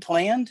you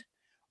planned,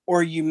 or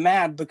are you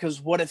mad because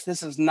what if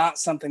this is not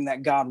something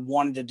that God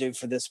wanted to do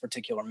for this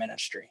particular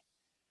ministry?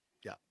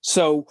 Yeah.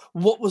 So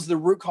what was the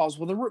root cause?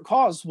 Well, the root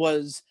cause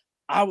was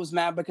I was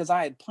mad because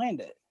I had planned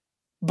it.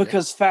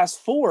 Because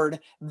fast forward,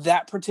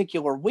 that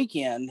particular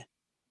weekend,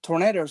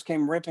 tornadoes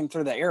came ripping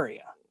through the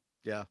area.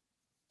 Yeah.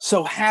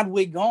 So had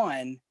we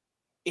gone,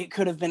 it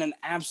could have been an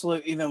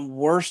absolute even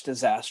worse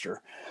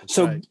disaster. That's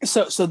so right.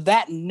 so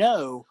that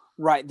no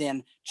right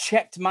then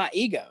checked my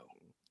ego.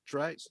 That's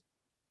right.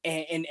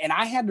 And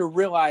I had to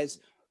realize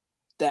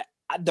that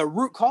the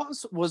root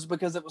cause was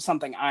because it was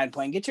something I had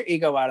planned. Get your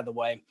ego out of the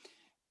way.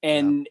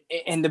 And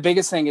the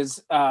biggest thing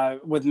is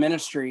with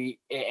ministry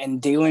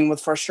and dealing with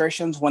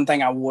frustrations, one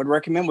thing I would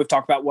recommend, we've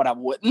talked about what I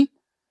wouldn't.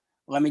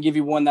 Let me give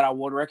you one that I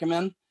would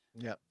recommend.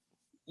 Yeah.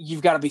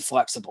 You've got to be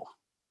flexible.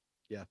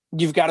 Yeah.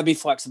 You've got to be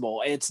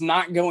flexible. It's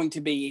not going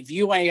to be, if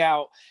you lay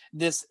out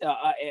this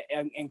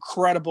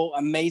incredible,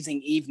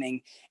 amazing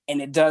evening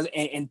and it does,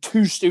 and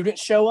two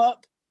students show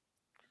up,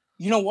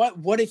 you know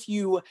what if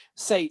you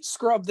say,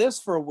 scrub this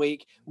for a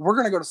week, we're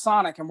going to go to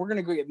Sonic and we're going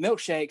to go get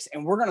milkshakes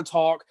and we're going to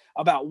talk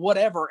about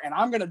whatever, and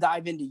I'm going to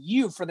dive into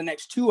you for the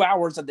next 2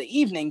 hours of the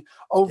evening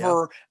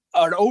over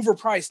an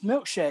overpriced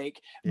milkshake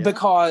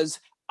because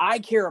I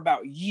care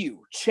about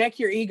you. Check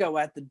your ego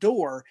at the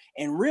door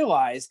and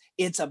realize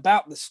it's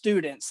about the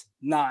students,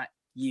 not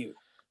you.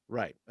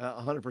 Right.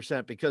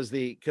 100%, because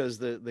the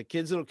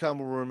kids that'll come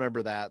will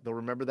remember that. They'll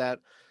remember that,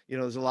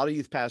 there's a lot of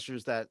youth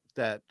pastors that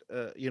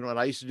and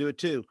I used to do it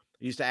too.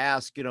 I used to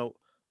ask,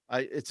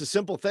 it's a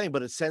simple thing,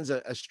 but it sends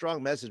a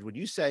strong message. When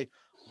you say,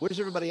 where's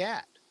everybody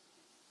at?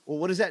 Well,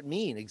 what does that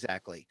mean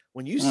exactly?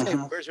 When you say,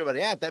 where's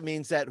everybody at? That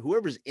means that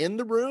whoever's in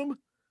the room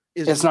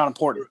it's not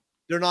important.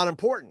 They're not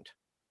important.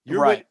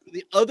 You're waiting for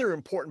the other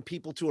important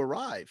people to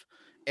arrive.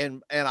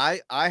 And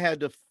I had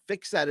to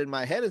fix that in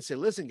my head and say,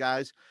 listen,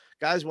 guys,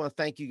 want to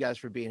thank you guys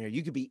for being here.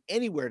 You could be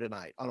anywhere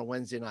tonight on a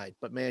Wednesday night,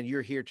 but man,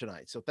 you're here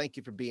tonight. So thank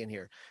you for being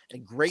here,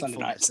 and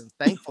gratefulness and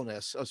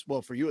thankfulness.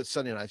 Well, for you, it's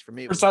Sunday nights. For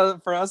me,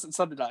 for us, it's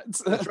Sunday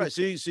nights. That's right.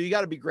 So you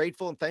got to be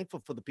grateful and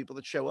thankful for the people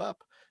that show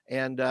up,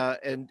 and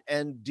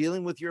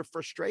dealing with your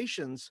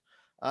frustrations.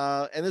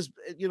 And this,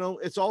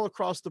 it's all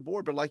across the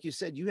board, but like you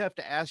said, you have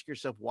to ask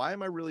yourself, why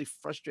am I really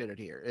frustrated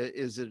here?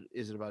 Is it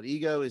about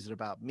ego? Is it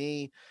about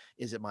me?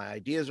 Is it my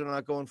ideas are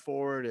not going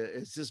forward?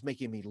 Is this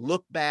making me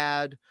look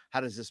bad?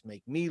 How does this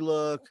make me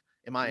look?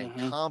 Am I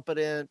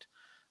incompetent?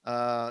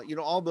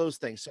 All those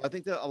things. So I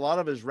think that a lot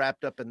of it is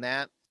wrapped up in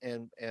that.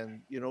 And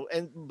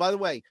by the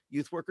way,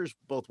 youth workers,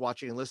 both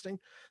watching and listening,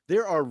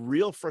 there are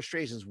real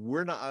frustrations.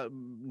 We're not,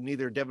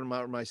 neither Devin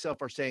or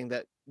myself are saying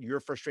that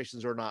your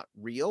frustrations are not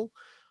real.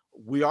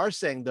 We are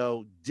saying,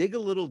 though, dig a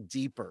little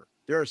deeper.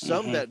 There are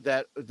some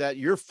that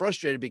you're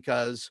frustrated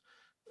because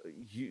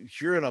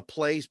you're in a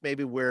place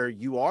maybe where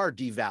you are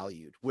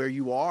devalued, where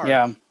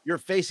you're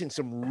facing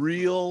some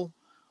real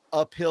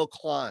uphill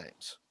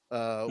climbs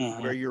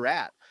where you're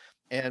at.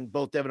 And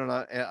both Devin and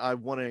I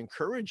want to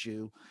encourage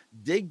you,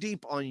 dig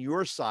deep on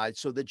your side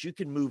so that you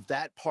can move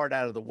that part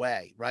out of the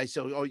way, right?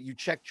 So you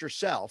checked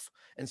yourself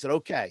and said,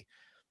 okay,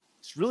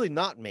 it's really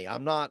not me.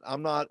 I'm not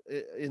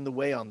in the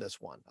way on this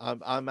one.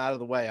 I'm out of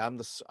the way.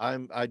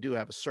 I do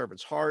have a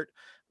servant's heart.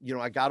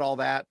 I got all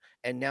that.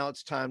 And now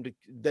it's time to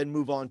then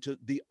move on to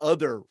the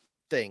other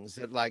things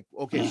that, like,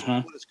 okay, so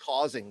what is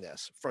causing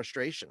this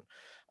frustration?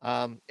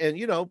 And,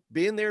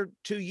 being there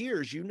 2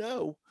 years,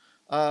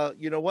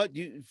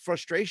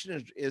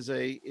 frustration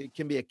it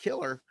can be a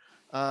killer,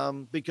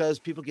 because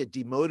people get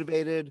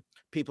demotivated.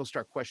 People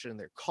start questioning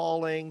their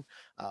calling.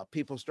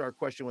 People start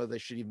questioning whether they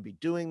should even be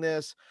doing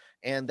this.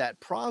 And that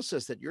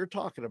process that you're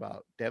talking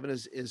about, Devin,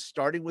 is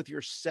starting with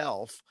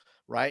yourself,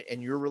 right? And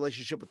your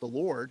relationship with the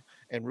Lord,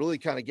 and really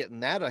kind of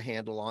getting that a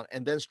handle on,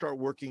 and then start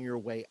working your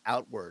way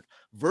outward.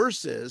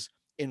 Versus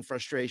in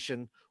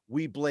frustration,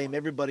 we blame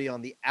everybody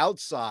on the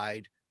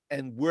outside,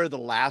 and we're the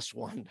last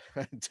one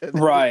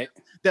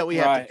that we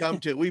have to come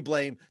to. We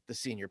blame the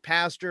senior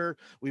pastor,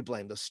 we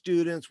blame the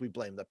students, we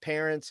blame the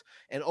parents,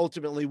 and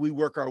ultimately we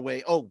work our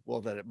way,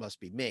 then it must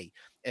be me.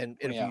 And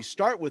if you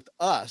start with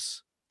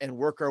us and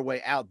work our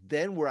way out,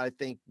 then I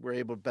think we're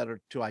able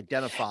better to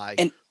identify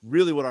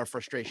really what our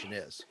frustration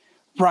is.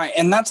 Right.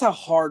 And that's a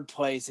hard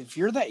place. If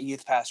you're that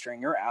youth pastor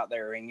and you're out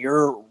there and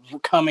you're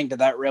coming to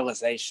that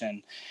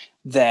realization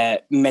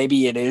that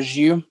maybe it is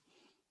you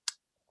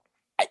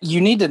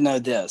need to know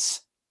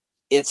this.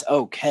 It's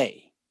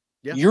okay.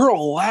 Yeah. You're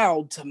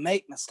allowed to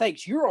make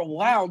mistakes. You're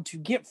allowed to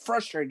get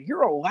frustrated.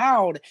 You're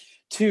allowed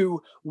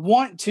to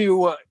want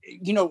to,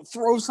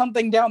 throw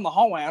something down the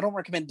hallway. I don't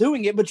recommend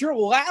doing it, but you're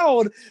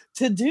allowed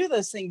to do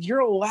those things. You're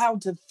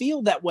allowed to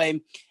feel that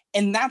way.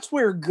 And that's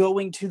where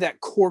going to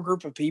that core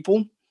group of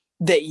people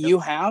that you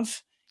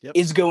have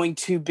is going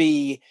to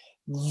be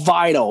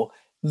vital.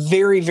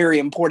 Very, very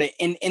important.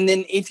 And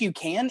then if you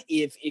can,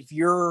 if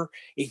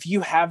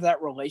you have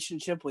that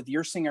relationship with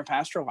your senior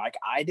pastor, like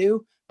I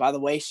do, by the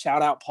way,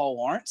 shout out Paul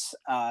Lawrence,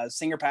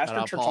 senior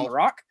pastor, Church on the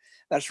Rock.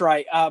 That's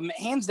right.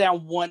 Hands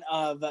down, one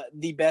of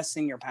the best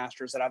senior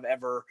pastors that I've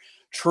ever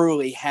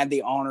truly had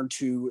the honor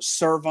to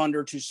serve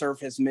under, to serve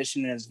his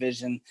mission and his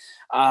vision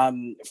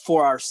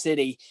for our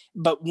city.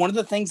 But one of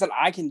the things that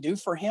I can do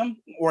for him,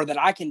 or that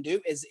I can do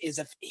is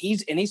if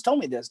he's told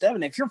me this,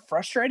 Devin, if you're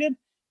frustrated,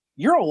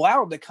 you're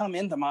allowed to come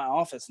into my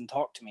office and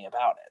talk to me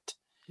about it.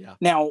 Yeah.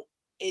 Now,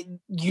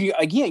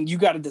 you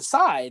got to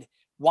decide,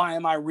 why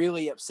am I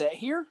really upset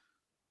here?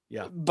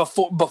 Yeah.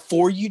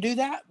 Before you do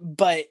that,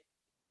 but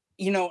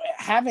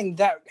having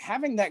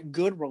that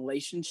good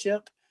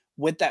relationship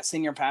with that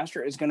senior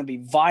pastor is going to be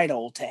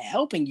vital to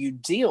helping you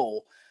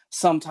deal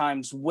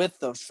sometimes with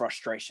those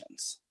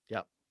frustrations.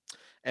 Yeah.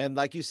 And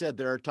like you said,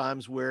 there are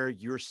times where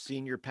your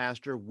senior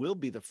pastor will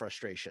be the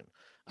frustration.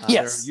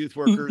 There are youth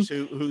workers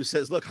who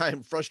says, look,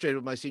 I'm frustrated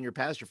with my senior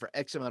pastor for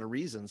X amount of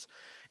reasons.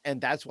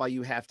 And that's why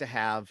you have to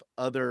have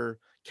other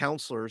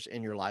counselors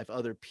in your life,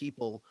 other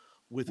people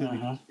with whom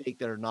you speak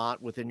that are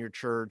not within your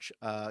church.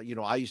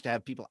 I used to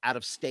have people out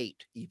of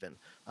state even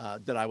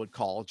that I would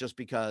call just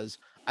because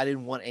I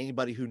didn't want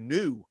anybody who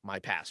knew my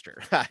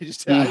pastor. I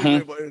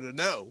didn't want to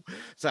know.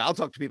 So I'll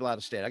talk to people out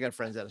of state. I got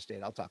friends out of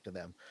state. I'll talk to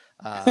them.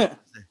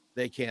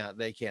 They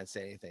can't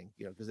say anything,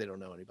 because they don't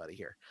know anybody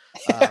here.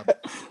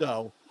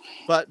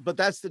 But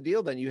that's the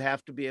deal. Then you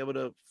have to be able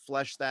to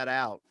flesh that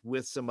out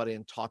with somebody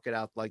and talk it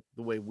out like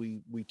the way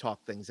we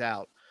talk things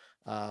out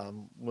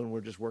when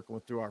we're just working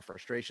through our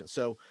frustration.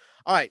 So,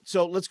 all right,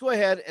 so let's go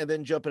ahead and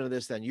then jump into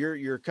this. Then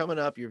you're coming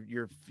up.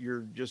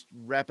 You're just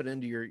wrapping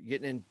into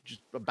getting in,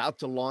 just about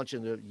to launch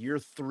into year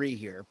 3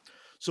 here.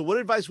 So, what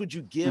advice would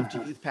you give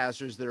to youth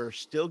pastors that are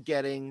still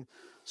getting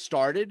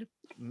started?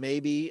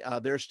 Maybe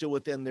they're still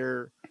within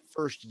their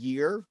first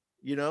year,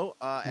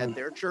 at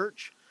their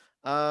church.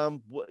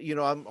 I'm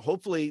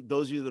hopefully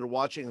those of you that are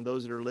watching and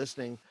those that are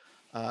listening,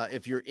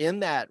 if you're in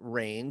that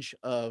range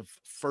of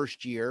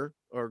first year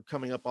or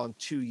coming up on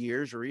 2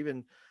 years, or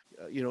even,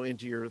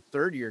 into your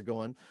 3rd year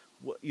going,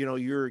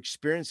 you're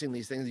experiencing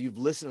these things. You've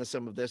listened to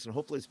some of this, and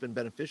hopefully it's been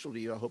beneficial to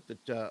you. I hope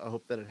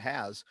that it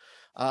has.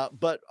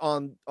 But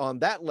on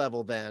that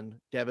level, then,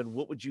 Devin,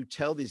 what would you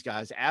tell these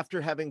guys after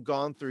having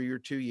gone through your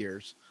 2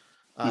 years?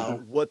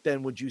 What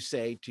then would you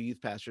say to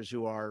youth pastors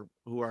who are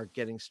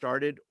getting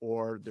started,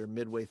 or they're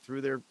midway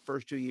through their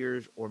first 2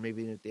 years, or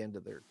maybe at the end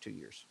of their 2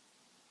 years?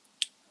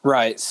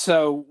 Right.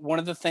 So one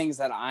of the things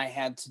that I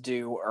had to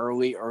do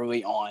early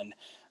on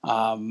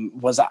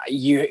was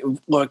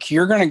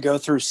you're going to go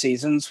through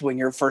seasons when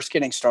you're first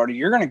getting started.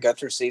 You're going to go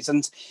through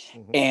seasons,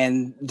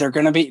 and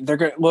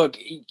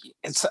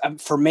it's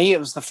for me, it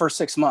was the first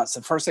 6 months.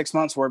 The first 6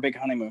 months were a big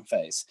honeymoon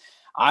phase.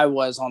 I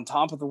was on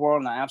top of the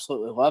world and I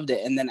absolutely loved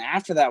it. And then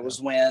after that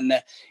was when,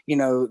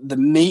 the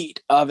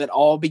meat of it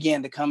all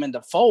began to come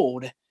into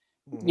fold.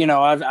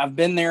 I've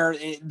been there.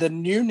 The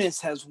newness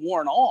has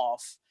worn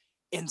off.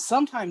 And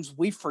sometimes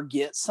we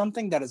forget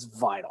something that is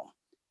vital.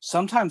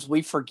 Sometimes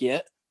we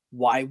forget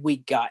why we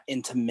got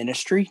into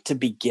ministry to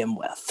begin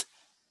with.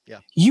 Yeah.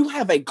 You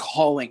have a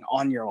calling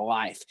on your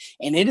life,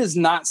 and it is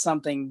not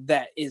something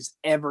that is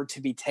ever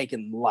to be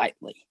taken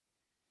lightly.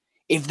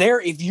 If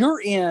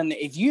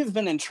you've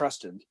been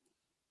entrusted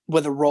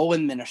with a role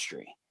in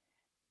ministry,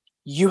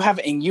 you have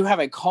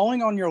a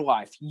calling on your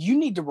life, you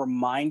need to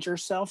remind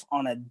yourself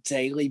on a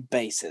daily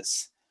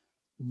basis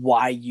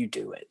why you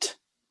do it.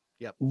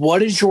 Yep.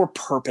 What is your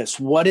purpose?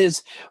 What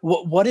is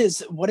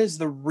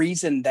the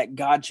reason that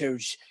God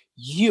chose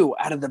you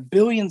out of the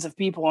billions of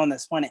people on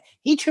this planet?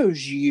 He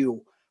chose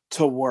you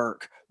to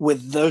work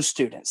with those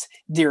students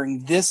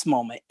during this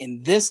moment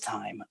in this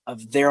time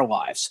of their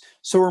lives.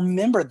 So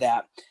remember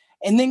that,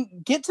 and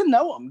then get to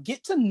know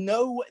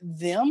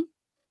them.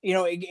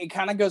 It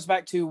kind of goes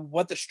back to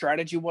what the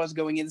strategy was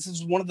going in. This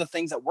is one of the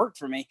things that worked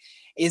for me,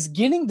 is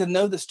getting to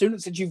know the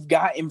students that you've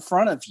got in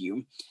front of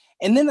you,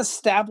 and then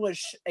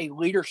establish a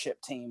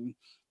leadership team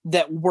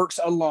that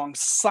works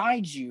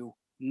alongside you,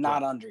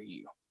 not under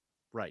you.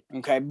 Right.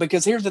 Okay.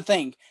 Because here's the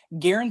thing,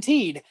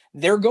 guaranteed,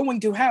 they're going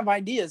to have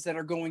ideas that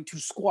are going to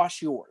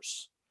squash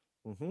yours.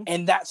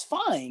 And that's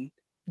fine.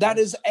 That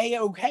is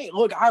A-okay.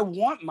 Look, I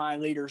want my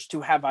leaders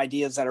to have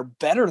ideas that are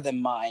better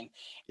than mine.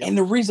 Yep. And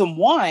the reason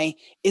why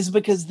is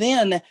because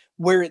then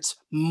where it's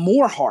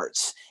more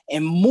hearts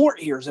and more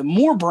ears and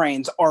more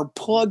brains are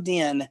plugged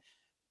in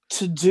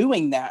to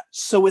doing that.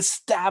 So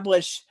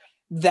establish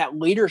that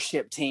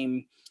leadership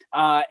team.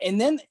 And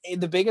then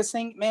the biggest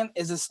thing, man,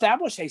 is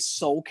establish a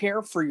soul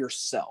care for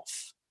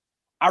yourself.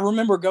 I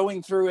remember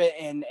going through it,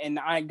 and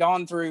I had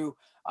gone through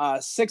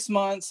 6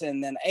 months,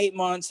 and then 8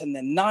 months, and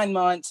then 9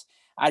 months.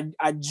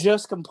 I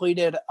just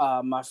completed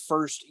my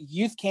first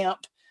youth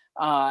camp,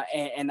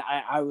 and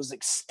I was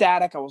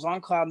ecstatic. I was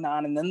on cloud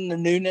 9, and then the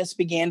newness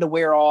began to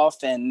wear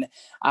off, and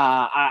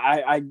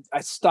I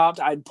stopped.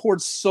 I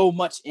poured so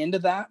much into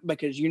that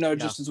because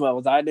just as well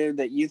as I do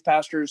that youth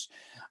pastors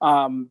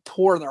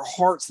pour their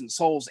hearts and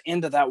souls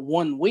into that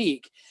 1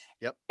 week.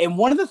 Yep. And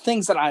one of the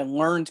things that I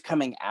learned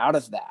coming out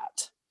of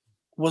that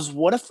was,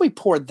 what if we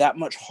poured that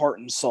much heart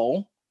and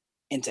soul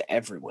into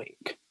every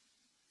week,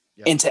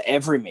 into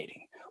every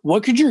meeting?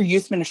 What could your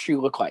youth ministry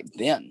look like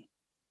then,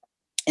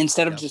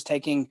 instead of just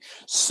taking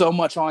so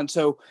much on?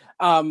 So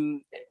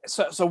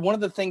one of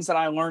the things that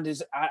I learned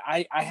is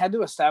I had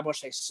to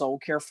establish a soul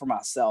care for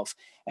myself.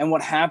 And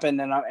what happened,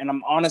 and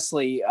I'm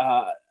honestly,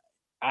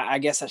 I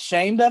guess,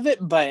 ashamed of it,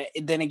 but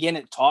then again,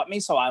 it taught me.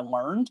 So I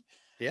learned,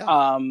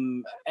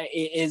 I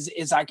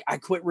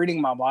quit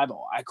reading my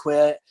Bible. I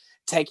quit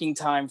taking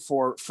time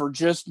for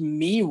just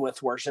me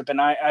with worship. And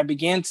I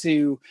began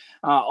to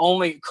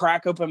only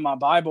crack open my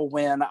Bible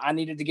when I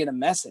needed to get a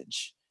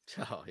message.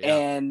 Oh,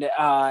 yeah.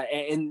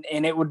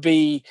 And it would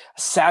be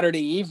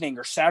Saturday evening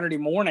or Saturday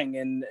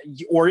morning,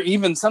 or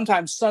even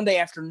sometimes Sunday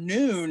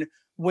afternoon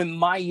when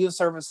my youth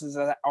services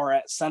are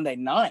at Sunday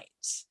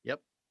nights.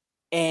 Yep.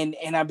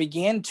 And I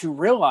began to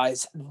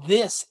realize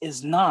this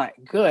is not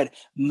good.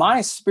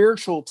 My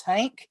spiritual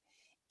tank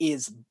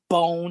is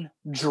bone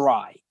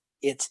dry.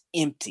 It's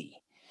empty.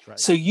 Right.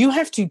 So you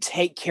have to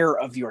take care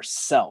of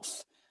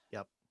yourself.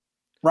 Yep.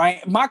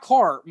 right? My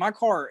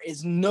car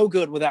is no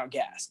good without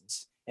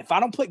gas. If I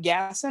don't put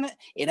gas in it,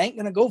 it ain't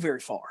going to go very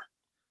far.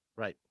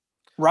 Right.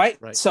 Right.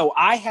 Right. So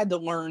I had to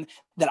learn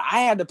that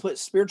I had to put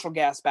spiritual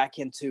gas back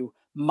into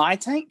my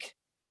tank,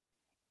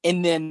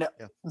 and then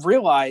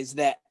realize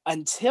that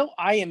until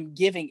I am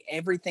giving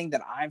everything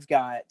that I've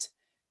got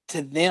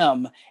to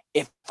them,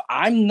 if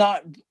I'm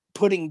not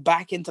putting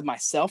back into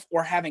myself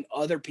or having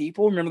other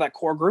people, remember that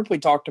core group we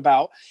talked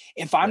about,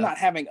 if I'm not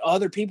having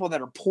other people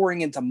that are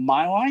pouring into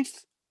my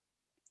life,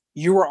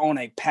 you are on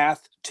a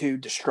path to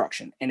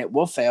destruction, and it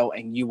will fail,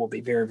 and you will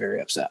be very,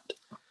 very upset.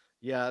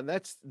 Yeah, and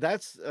that's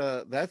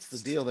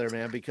the deal there,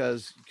 man,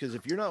 because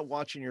if you're not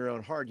watching your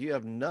own heart, you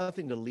have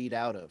nothing to lead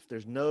out of.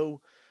 There's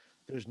no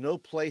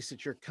place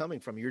that you're coming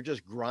from. You're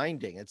just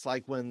grinding. It's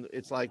like when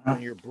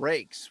your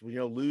brakes,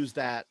 lose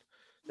that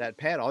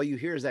pad, all you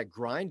hear is that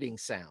grinding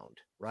sound,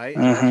 right?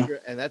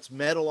 And that's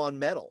metal on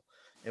metal.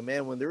 And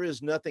man, when there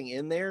is nothing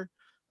in there,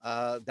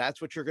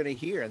 that's what you're going to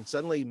hear. And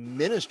suddenly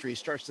ministry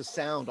starts to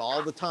sound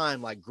all the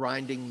time like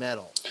grinding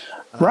metal.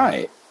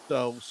 Right.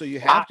 So you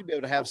have to be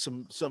able to have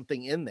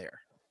something in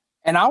there.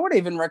 And I would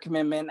even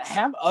recommend, man,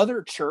 have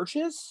other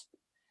churches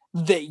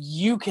that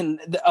you can,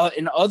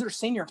 and other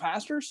senior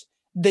pastors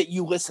that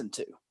you listen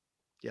to.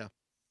 Yeah.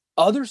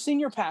 Other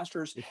senior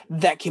pastors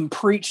that can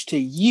preach to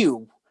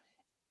you.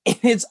 And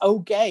it's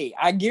okay.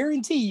 I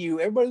guarantee you,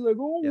 everybody's like,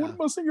 oh, what if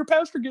my senior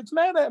pastor gets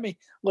mad at me?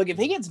 Look, if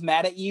he gets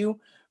mad at you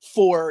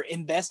for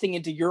investing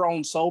into your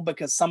own soul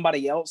because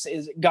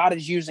God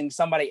is using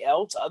somebody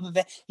else other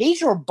than, he's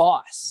your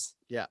boss.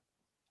 Yeah.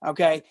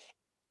 Okay.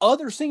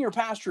 Other senior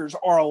pastors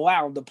are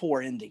allowed to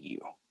pour into you.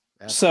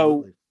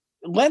 Absolutely.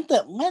 So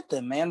let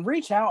them, man,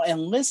 reach out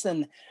and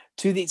listen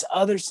to these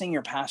other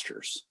senior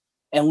pastors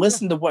and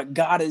listen to what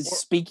God is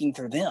speaking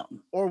through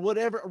them. Or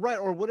whatever, right.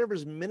 Or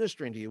whatever's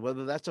ministering to you,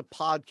 whether that's a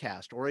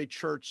podcast or a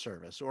church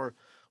service or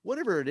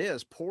whatever it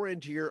is, pour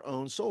into your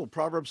own soul.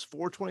 Proverbs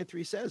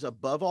 4:23 says,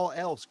 above all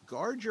else,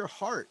 guard your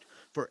heart,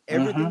 for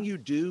everything you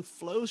do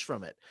flows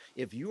from it.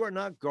 If you are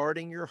not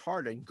guarding your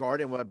heart, and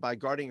by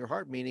guarding your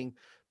heart, meaning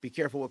be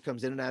careful what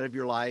comes in and out of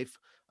your life.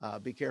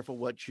 Be careful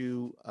what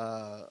you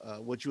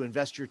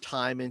invest your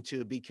time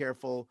into. Be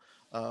careful,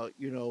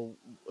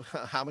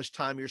 how much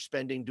time you're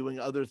spending doing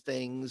other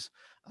things,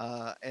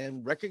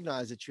 and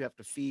recognize that you have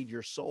to feed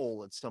your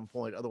soul at some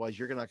point. Otherwise,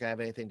 you're not going to have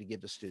anything to give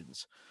to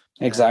students.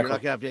 Exactly. You're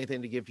not going to have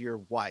anything to give to your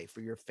wife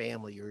or your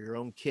family or your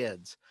own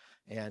kids.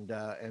 And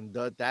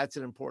that's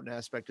an important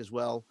aspect as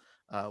well,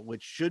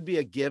 which should be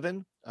a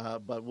given.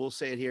 But we'll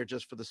say it here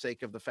just for the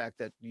sake of the fact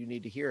that you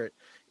need to hear it,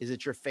 is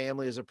that your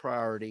family is a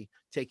priority.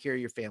 Take care of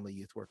your family,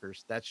 youth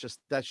workers. That's just,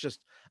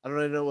 I don't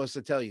even know what else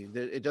to tell you.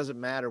 It doesn't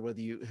matter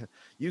whether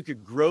you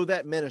could grow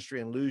that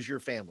ministry and lose your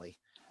family.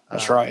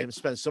 That's right. And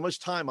spend so much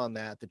time on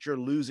that you're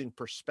losing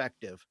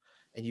perspective,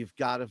 and you've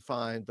got to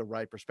find the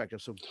right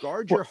perspective. So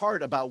guard your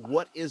heart about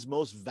what is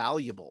most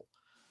valuable.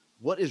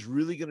 What is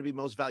really going to be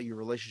most valuable? Your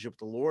relationship with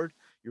the Lord,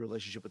 your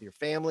relationship with your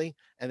family,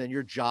 and then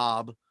your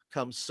job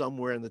comes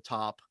somewhere in the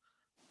top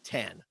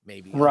 10,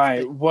 maybe.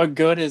 Right. What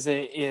good is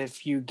it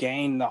if you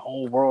gain the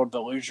whole world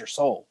but lose your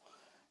soul?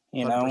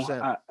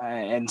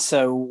 And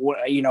so,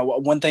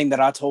 one thing that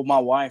I told my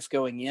wife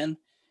going in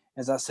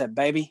is I said,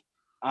 baby,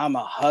 I'm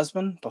a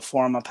husband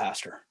before I'm a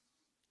pastor.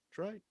 That's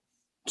right.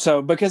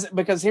 So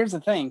because here's the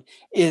thing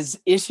is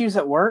issues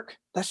at work,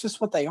 that's just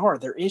what they are.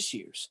 They're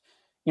issues.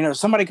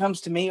 Somebody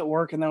comes to me at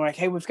work and they're like,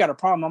 hey, we've got a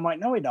problem. I'm like,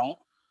 no, we don't.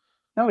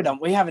 No, we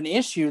don't. We have an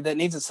issue that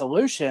needs a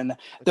solution.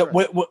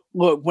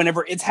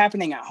 Whenever it's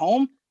happening at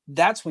home,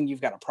 that's when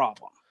you've got a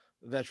problem.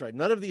 That's right.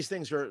 None of these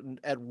things are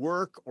at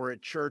work or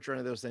at church or any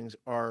of those things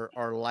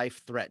are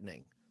life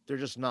threatening. They're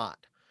just not.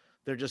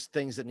 They're just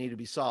things that need to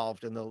be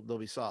solved, and they'll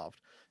be solved.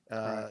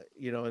 Right.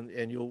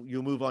 And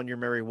you'll move on your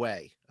merry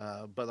way.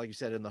 But like you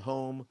said, in the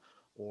home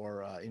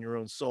or in your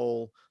own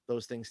soul,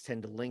 those things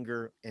tend to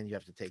linger, and you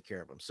have to take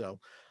care of them. So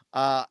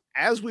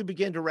as we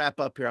begin to wrap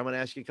up here, I'm going to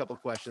ask you a couple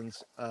of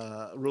questions.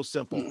 Real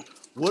simple.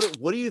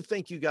 What do you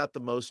think you got the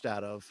most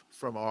out of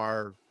from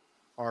our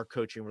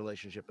coaching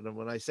relationship? And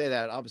when I say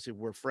that, obviously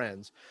we're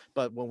friends,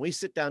 but when we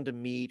sit down to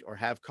meet or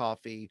have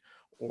coffee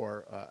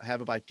or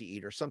have a bite to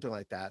eat or something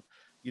like that,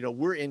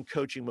 we're in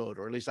coaching mode,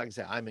 or at least I can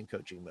say I'm in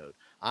coaching mode.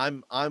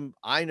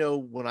 I know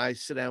when I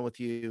sit down with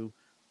you,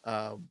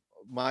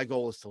 my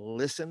goal is to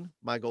listen.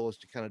 My goal is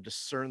to kind of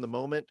discern the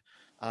moment,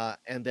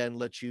 and then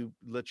let you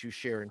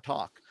share and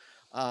talk.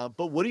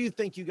 But what do you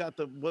think you got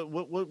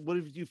what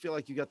did you feel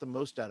like you got the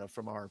most out of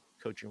from our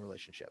coaching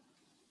relationship?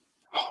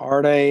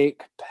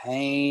 Heartache,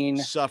 pain,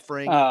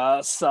 suffering.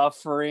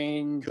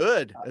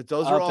 Good.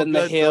 Those are all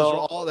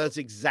good. That's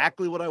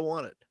exactly what I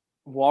wanted.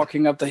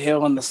 Walking up the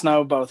hill in the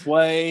snow both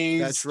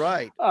ways. That's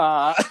right.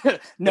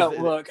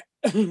 Look.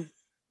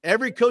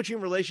 Every coaching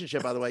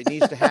relationship, by the way,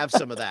 needs to have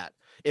some of that.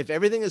 If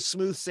everything is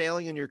smooth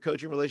sailing in your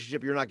coaching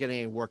relationship, you're not getting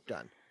any work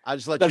done. I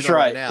just let you know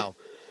right now.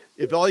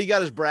 If all you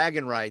got is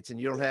bragging rights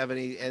and you don't have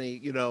any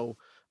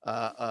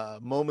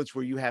moments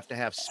where you have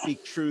to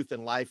speak truth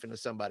and life into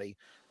somebody,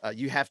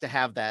 you have to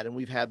have that. And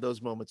we've had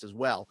those moments as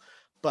well.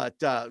 but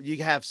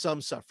you have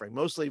some suffering.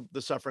 Mostly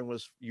the suffering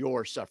was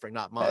your suffering,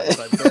 not mine.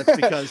 But that's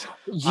because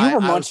you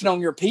were munching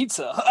on your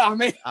pizza. I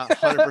mean,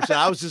 100%.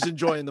 I was just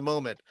enjoying the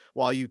moment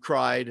while you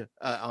cried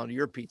on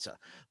your pizza.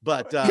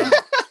 But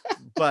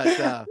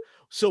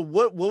so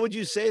what would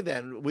you say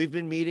then? We've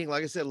been meeting,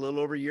 like I said, a little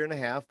over a year and a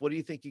half. What do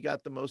you think you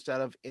got the most out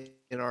of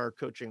in our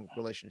coaching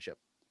relationship?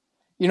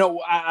 You know,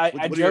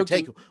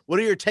 What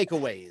are your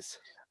takeaways?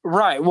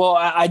 Right. Well,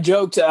 I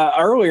joked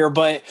earlier,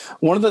 but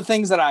one of the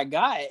things that I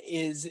got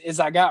is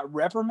I got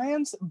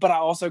reprimands, but I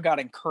also got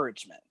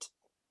encouragement.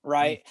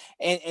 Right.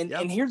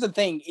 And here's the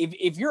thing.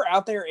 If you're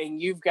out there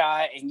and you've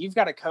got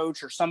a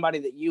coach or somebody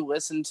that you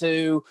listen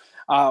to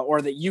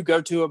or that you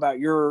go to about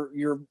your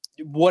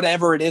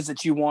whatever it is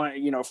that you want,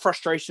 you know,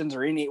 frustrations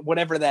or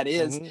whatever that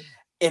is,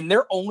 and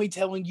they're only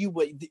telling you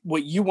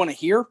what you want to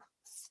hear,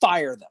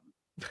 fire them.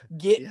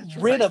 Get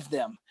rid of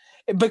them.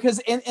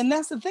 Because and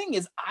that's the thing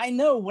is I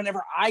know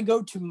whenever I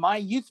go to my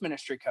youth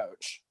ministry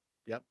coach,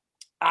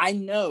 I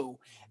know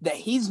that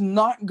he's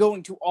not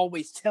going to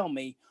always tell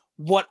me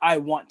what I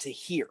want to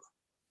hear.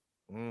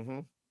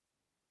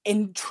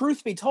 And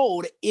truth be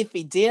told, if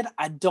he did,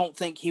 I don't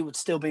think he would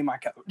still be my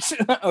coach.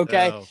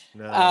 Okay.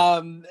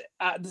 No.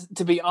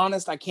 To be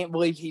honest, I can't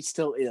believe he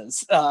still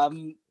is.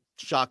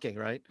 Shocking,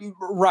 right?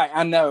 Right.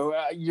 I know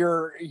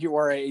you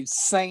are a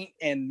saint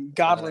and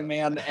godly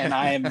man, and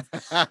I am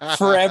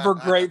forever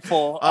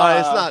grateful.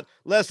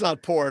 Let's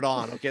not pour it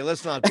on. Okay.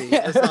 Let's not be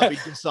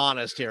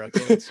dishonest here.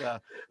 Okay.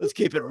 Let's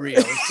keep it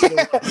real.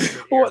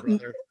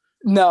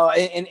 No,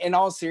 in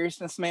all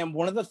seriousness, man,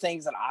 one of the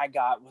things that I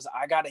got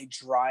a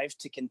drive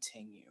to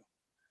continue.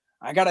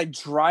 I got a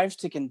drive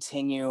to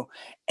continue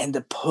and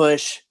to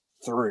push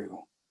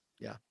through.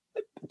 Yeah.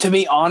 To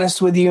be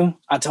honest with you,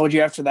 I told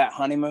you after that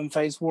honeymoon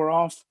phase wore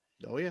off.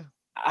 Oh yeah.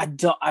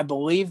 I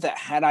believe that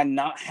had I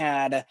not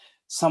had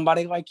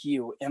somebody like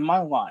you in my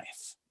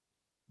life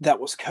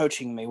that was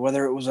coaching me,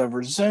 whether it was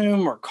over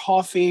Zoom or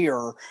coffee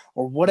or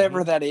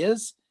whatever that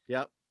is.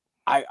 Yep.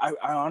 I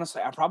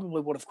honestly, I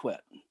probably would have quit.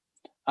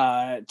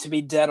 To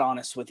be dead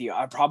honest with you,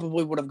 I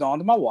probably would have gone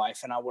to my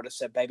wife and I would have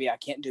said, baby, I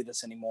can't do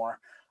this anymore.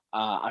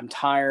 I'm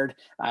tired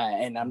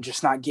and I'm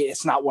just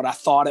it's not what I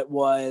thought it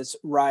was.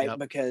 Right. Yep.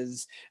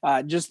 Because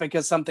just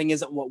because something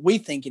isn't what we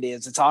think it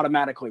is, it's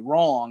automatically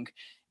wrong.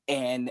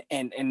 And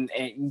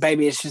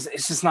baby, it's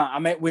just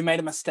not, we made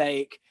a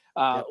mistake.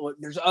 Look,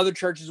 there's other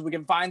churches we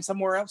can find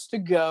somewhere else to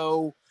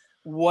go,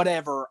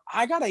 whatever.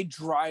 I got a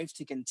drive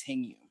to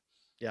continue.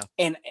 Yeah.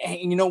 And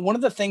you know, one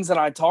of the things that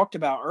I talked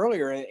about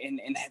earlier in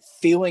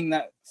filling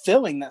that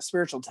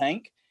spiritual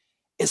tank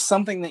is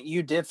something that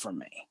you did for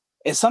me.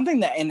 It's something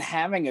that in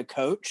having a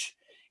coach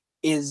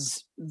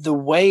is the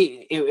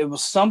way it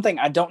was something,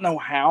 I don't know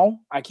how,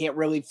 I can't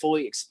really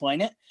fully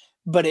explain it,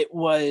 but it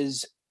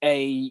was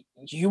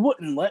you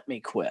wouldn't let me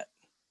quit.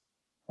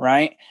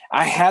 Right.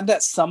 I had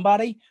that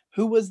somebody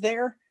who was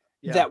there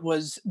that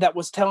was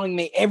telling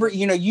me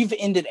you've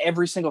ended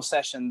every single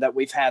session that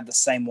we've had the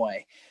same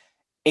way.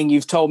 And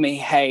you've told me,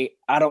 hey,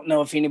 I don't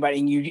know if anybody,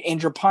 and you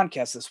end your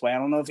podcast this way, I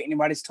don't know if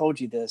anybody's told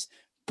you this,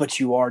 but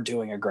you are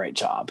doing a great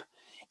job.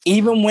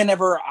 Even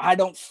whenever I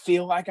don't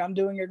feel like I'm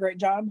doing a great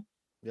job,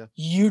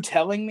 you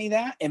telling me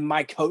that and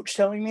my coach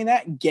telling me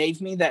that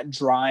gave me that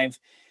drive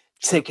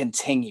to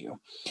continue.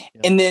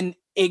 Yeah. And then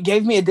it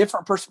gave me a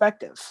different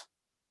perspective,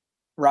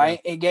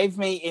 right? Yeah.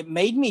 It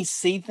made me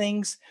see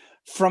things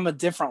from a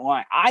different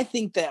light. I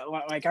think that,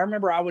 like, I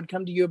remember I would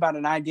come to you about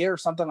an idea or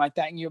something like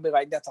that, and you'll be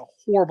like, that's a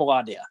horrible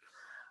idea.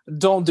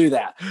 Don't do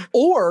that.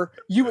 Or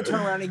you would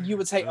turn around and you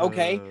would say,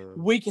 okay,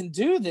 we can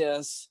do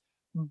this,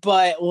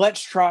 but let's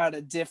try it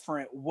a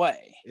different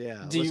way.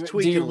 Yeah. Do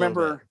you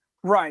remember?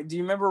 Right. Do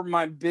you remember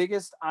my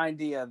biggest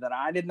idea that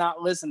I did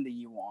not listen to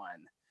you on,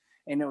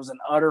 and it was an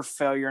utter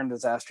failure and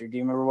disaster? Do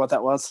you remember what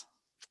that was?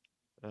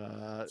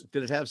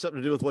 Did it have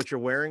something to do with what you're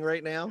wearing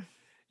right now?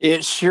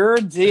 It sure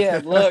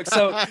did. Look,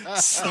 so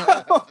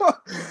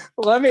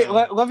let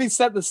me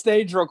set the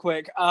stage real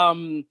quick.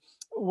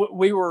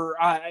 We were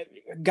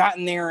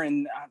gotten there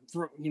and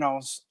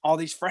all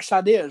these fresh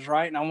ideas,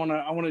 right? And I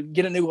want to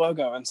get a new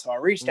logo, and so I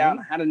reached out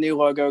and I had a new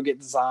logo get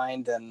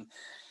designed, and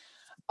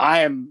I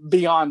am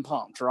beyond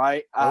pumped,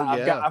 right?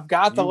 I've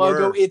got the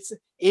logo.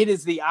 It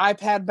is the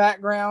iPad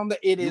background.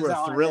 It is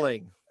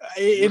thrilling.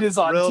 It is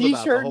on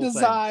t-shirt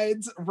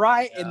designs,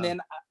 right? Yeah. And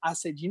then I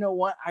said, you know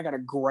what? I got a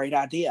great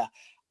idea.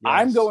 Yes.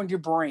 I'm going to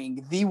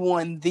bring the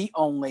one, the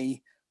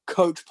only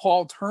Coach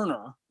Paul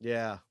Turner.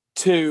 Yeah.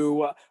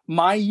 To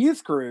my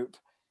youth group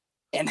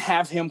and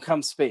have him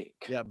come speak.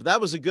 Yeah, but that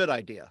was a good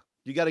idea.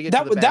 You got to get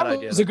to the bad idea.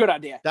 That was a good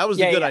idea. That was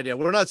a good idea.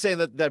 We're not saying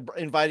that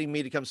inviting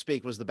me to come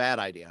speak was the bad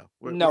idea.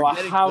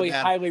 I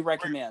highly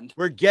recommend.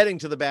 We're getting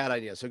to the bad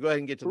idea. So go ahead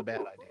and get to the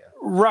bad idea.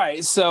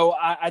 Right. So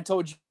I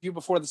told you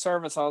before the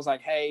service, I was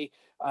like, hey,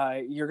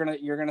 you're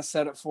gonna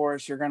set it for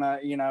us. You're gonna,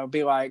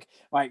 be like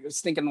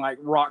thinking like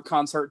rock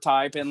concert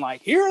type and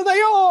like, here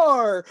they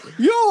are,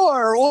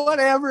 your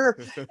whatever.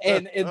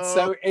 And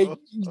so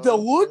the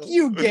look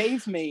you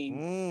gave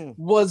me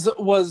was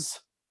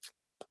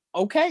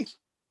okay.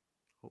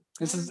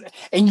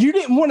 And you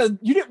didn't want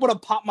to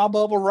pop my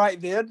bubble right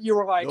then. You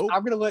were like, Nope.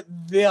 I'm going to let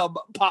them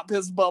pop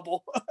his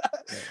bubble.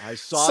 I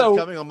saw it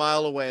coming a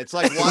mile away. It's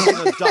like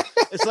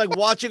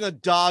watching a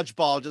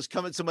dodgeball just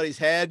come at somebody's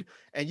head,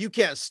 and you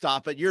can't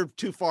stop it. You're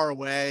too far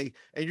away,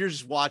 and you're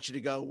just watching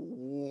it go,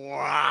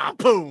 wow,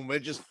 boom,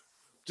 and just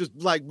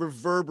like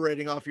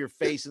reverberating off your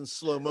face in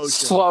slow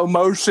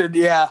motion.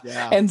 Yeah.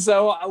 And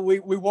so we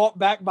walked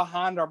back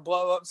behind our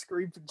blow up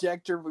screen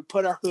projector. We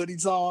put our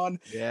hoodies on.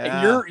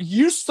 Yeah. And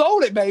you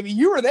sold it, baby.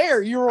 You were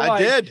there. You were I like,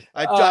 did.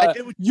 I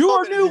did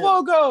your new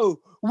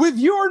logo with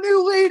your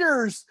new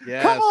leaders.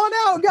 Yes. Come on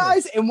out,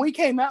 guys. And we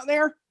came out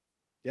there.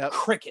 Yep.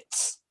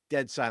 Crickets.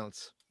 Dead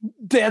silence.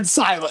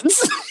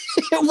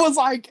 It was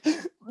like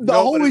the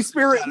Holy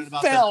Spirit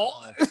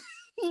fell.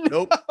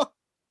 Nope.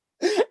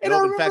 And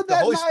in fact, the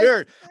Holy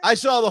Spirit, I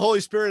saw the Holy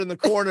Spirit in the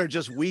corner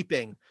just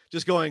weeping,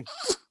 just going,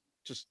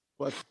 just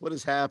what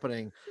is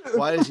happening?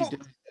 Why is he doing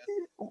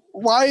this?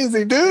 Why is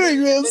he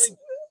doing this?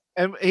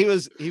 And he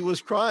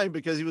was crying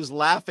because he was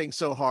laughing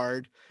so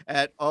hard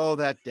at,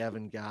 that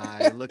Devin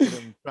guy. Look at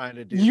him trying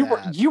to do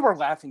that. You were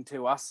laughing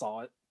too. I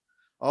saw it.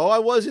 Oh, I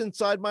was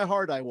inside my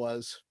heart. I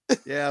was.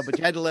 Yeah, but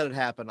you had to let it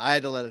happen. I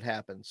had to let it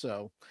happen.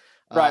 So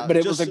right, but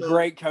it was a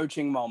great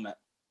coaching moment.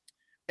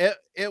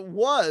 It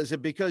was,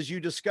 because you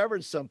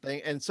discovered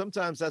something, and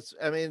sometimes that's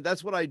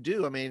what I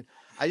do.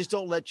 I just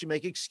don't let you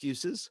make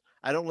excuses.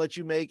 I don't let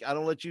you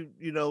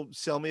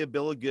sell me a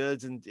bill of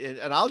goods, and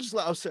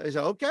I'll say,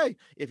 okay,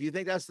 if you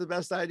think that's the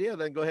best idea,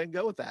 then go ahead and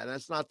go with that. And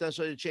that's not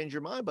necessarily to change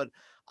your mind, but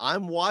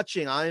I'm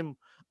watching. I am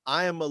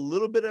a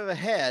little bit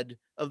ahead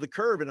of the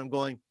curve, and I'm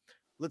going,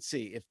 let's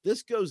see, if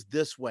this goes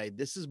this way,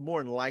 this is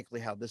more than likely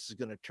how this is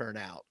going to turn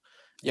out.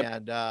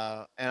 Yep.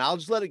 And I'll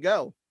just let it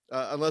go.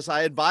 Unless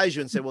I advise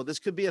you and say, well, this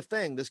could be a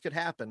thing, this could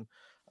happen.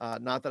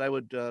 Not that I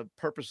would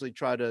purposely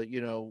try to,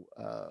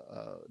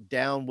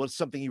 down what's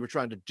something you were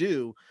trying to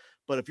do.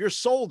 But if you're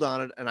sold on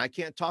it and I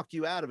can't talk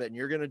you out of it and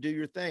you're going to do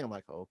your thing, I'm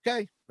like,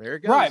 okay, there it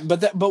goes. Right.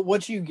 But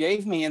what you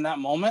gave me in that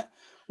moment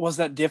was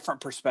that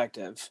different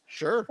perspective.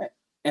 Sure.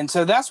 And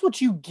so that's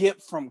what you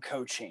get from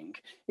coaching,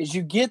 is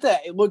you get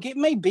that. Look, it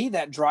may be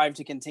that drive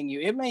to continue.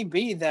 It may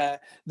be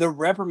that the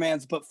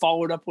reprimands, but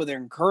followed up with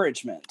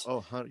encouragement.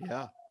 Oh,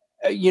 yeah.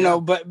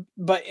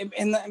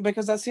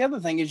 Because that's the other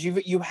thing, is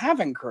you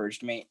have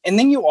encouraged me, and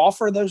then you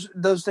offer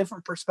those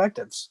different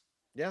perspectives.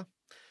 Yeah,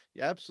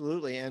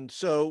 absolutely. And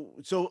so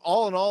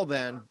all in all,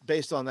 then,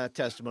 based on that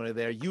testimony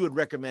there, you would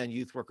recommend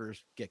youth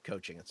workers get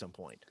coaching at some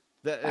point.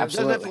 It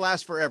doesn't have to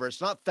last forever.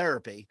 It's not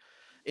therapy.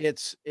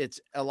 It's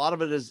a lot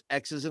of it is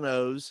X's and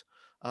O's.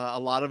 A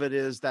lot of it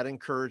is that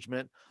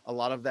encouragement. A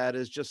lot of that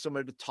is just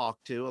somebody to talk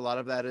to. A lot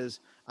of that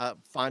is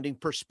finding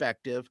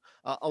perspective.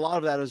 A lot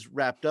of that is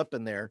wrapped up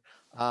in there.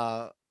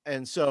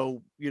 And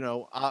so,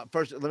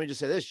 first, let me just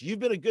say this: you've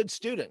been a good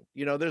student.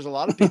 There's a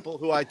lot of people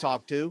who I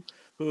talk to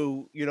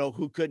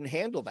who couldn't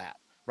handle that,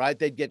 right?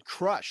 They'd get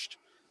crushed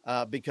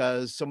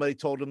because somebody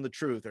told them the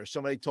truth, or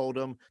somebody told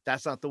them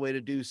that's not the way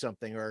to do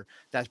something, or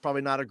that's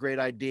probably not a great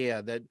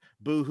idea, that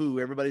boo-hoo,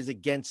 everybody's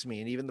against me.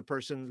 And even the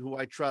person who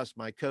I trust,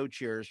 my coach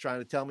here, is trying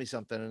to tell me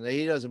something and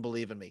he doesn't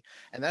believe in me.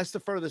 And that's the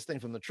furthest thing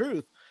from the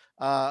truth,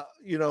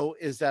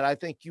 is that I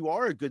think you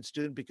are a good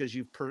student because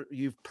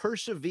you've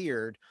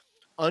persevered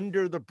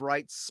under the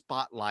bright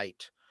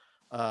spotlight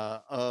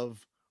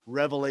of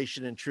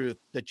revelation and truth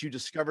that you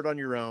discovered on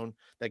your own,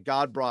 that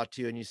God brought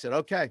to you. And you said,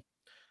 okay,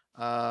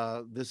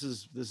 this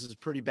is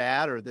pretty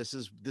bad, or this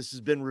has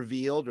been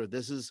revealed, or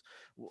this is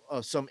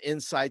some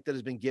insight that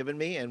has been given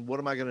me. And what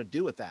am I going to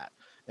do with that?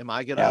 Am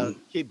I going to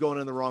keep going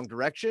in the wrong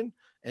direction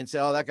and say,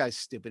 oh, that guy's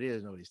stupid, he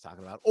doesn't know what he's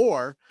talking about?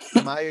 Or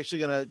am I actually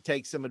going to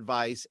take some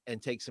advice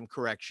and take some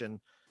correction,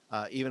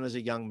 even as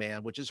a young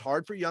man, which is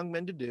hard for young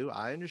men to do.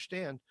 I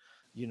understand.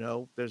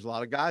 There's a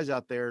lot of guys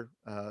out there,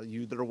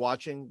 you that are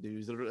watching,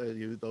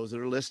 those that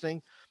are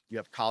listening, you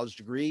have college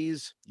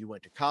degrees, you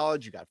went to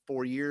college, you got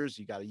 4 years,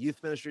 you got a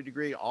youth ministry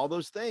degree, all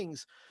those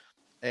things.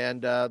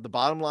 And the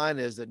bottom line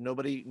is that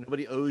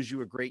nobody owes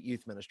you a great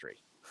youth ministry.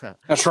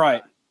 That's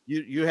right.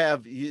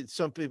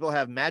 Some people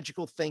have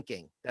magical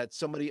thinking that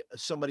somebody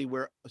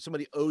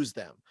owes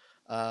them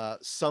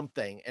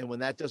something. And when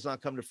that does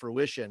not come to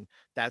fruition,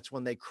 that's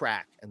when they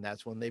crack and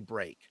that's when they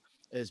break.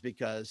 Is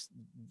because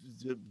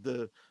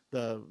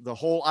the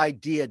whole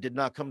idea did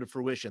not come to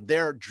fruition.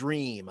 Their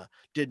dream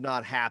did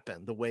not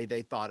happen the way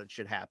they thought it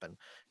should happen.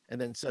 And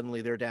then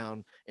suddenly they're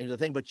down into the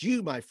thing. But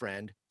you, my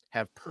friend,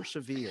 have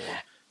persevered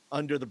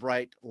under the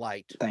bright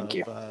light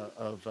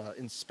of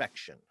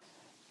inspection.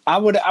 I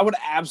would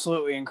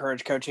absolutely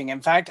encourage coaching. In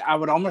fact, I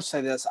would almost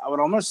say this. I would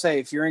almost say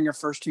if you're in your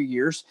first 2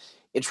 years,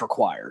 it's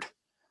required.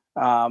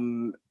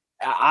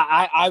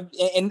 I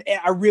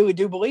really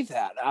do believe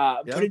that.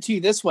 Put it to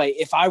you this way: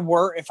 if I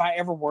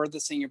ever were the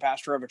senior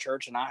pastor of a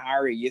church and I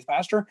hire a youth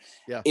pastor,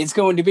 it's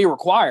going to be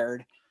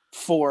required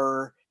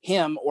for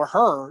him or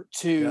her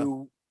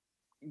to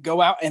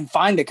go out and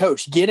find a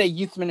coach, get a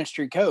youth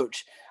ministry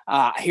coach.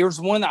 Here's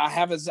one that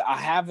I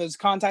have his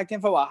contact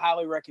info. I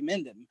highly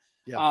recommend him.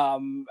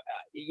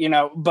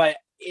 But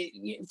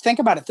think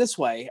about it this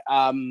way.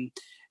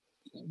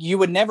 you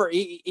would never,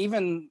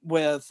 even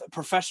with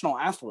professional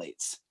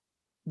athletes,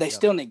 they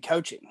still need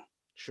coaching.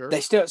 Sure.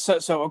 They still,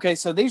 okay.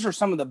 So these are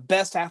some of the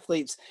best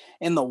athletes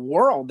in the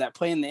world that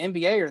play in the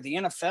NBA or the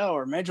NFL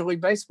or Major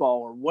League Baseball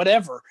or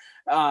whatever.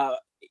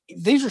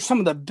 These are some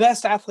of the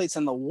best athletes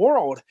in the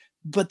world,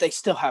 but they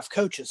still have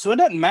coaches. So it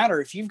doesn't matter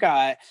if you've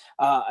got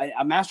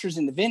a master's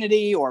in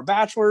divinity or a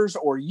bachelor's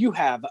or you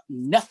have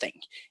nothing.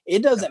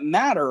 It doesn't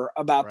matter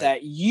about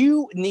that.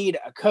 You need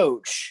a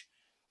coach,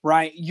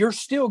 right? You're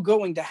still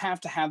going to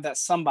have that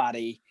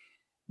somebody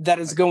that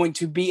is going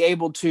to be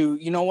able to,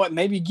 you know what,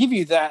 maybe give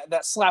you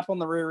that slap on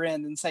the rear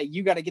end and say,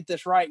 you got to get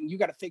this right and you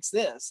got to fix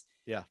this.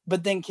 Yeah.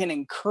 But then can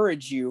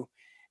encourage you.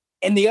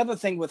 And the other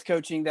thing with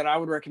coaching that I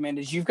would recommend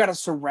is you've got to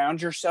surround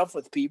yourself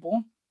with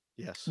people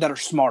that are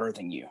smarter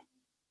than you.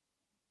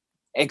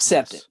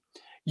 Accept it.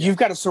 You've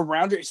got to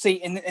surround your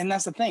and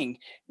that's the thing.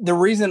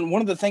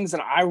 One of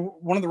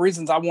the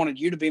reasons I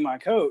wanted you to be my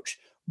coach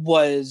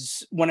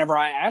was whenever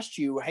I asked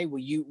you, hey, will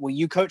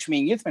you coach me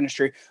in youth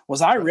ministry?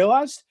 Was I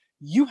realized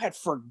you had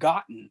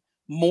forgotten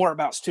more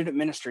about student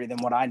ministry than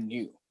what I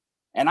knew.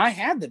 And I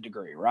had the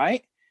degree,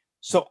 right?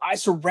 So I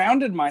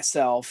surrounded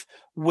myself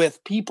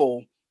with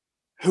people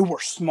who were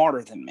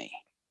smarter than me.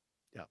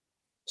 Yeah.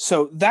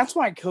 So that's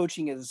why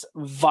coaching is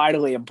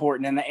vitally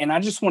important. And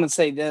I just want to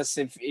say this,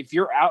 if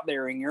you're out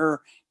there and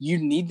you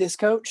need this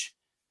coach,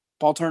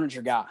 Paul Turner's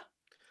your guy.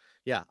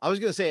 Yeah. I was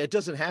going to say, it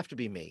doesn't have to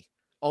be me.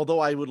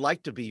 Although I would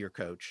like to be your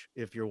coach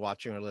if you're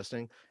watching or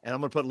listening. And I'm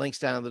going to put links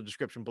down in the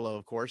description below,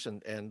 of course.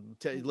 And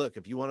tell you, look,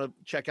 if you want to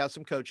check out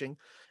some coaching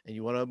and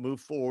you want to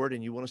move forward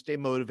and you want to stay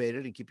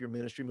motivated and keep your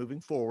ministry moving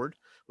forward,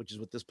 which is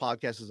what this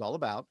podcast is all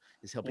about,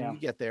 is helping you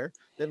get there,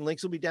 then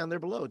links will be down there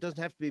below. It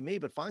doesn't have to be me,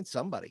 but find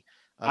somebody.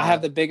 I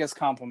have the biggest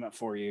compliment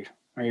for you.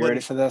 Are you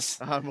ready for this?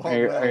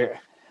 Here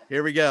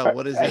we go.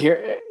 What is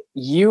it?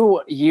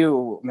 You,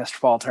 Mr.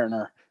 Paul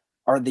Turner,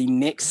 are the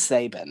Nick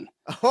Saban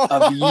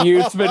of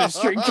youth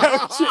ministry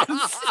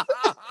coaches.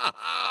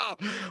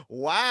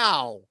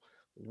 Wow.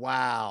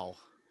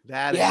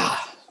 That is,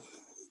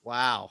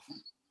 wow.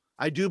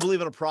 I do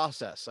believe in a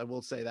process. I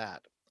will say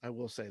that.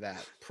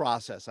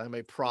 Process. I'm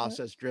a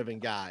process driven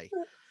guy.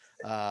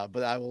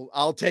 But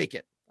I'll take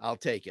it.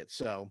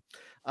 So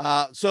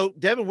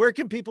Devin, where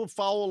can people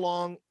follow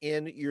along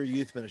in your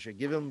youth ministry?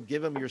 Give them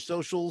your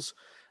socials.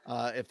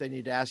 If they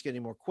need to ask any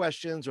more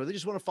questions or they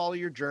just want to follow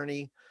your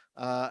journey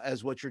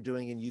as what you're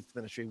doing in youth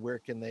ministry, where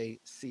can they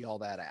see all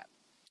that at?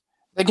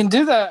 They can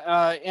do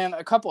that in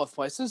a couple of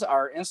places.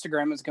 Our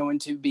Instagram is going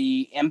to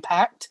be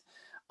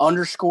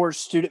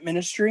impact_student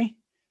ministry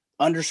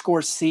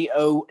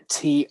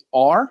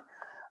 _COTR.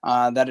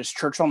 That is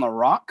Church on the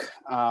Rock.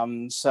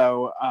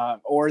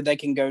 Or they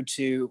can go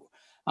to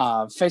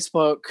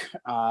Facebook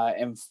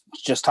and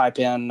just type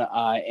in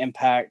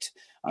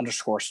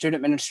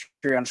impact_student ministry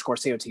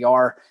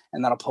 _COTR,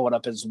 and that'll pull it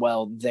up as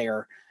well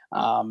there.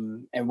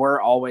 And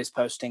we're always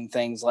posting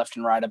things left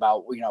and right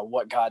about,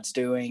 what God's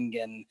doing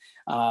and,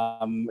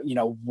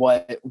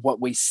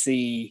 what we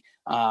see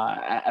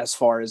as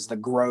far as the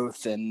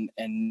growth and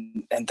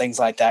things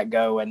like that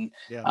go. And,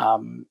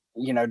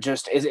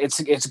 just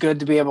it's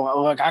good to be able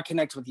to look. I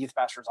connect with youth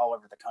pastors all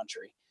over the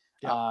country.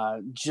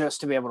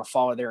 Just to be able to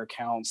follow their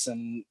accounts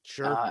and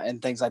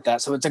things like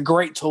that. So it's a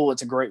great tool.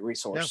 It's a great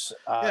resource.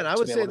 And I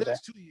would say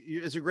this too,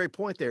 is a great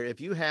point there. If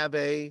you have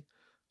a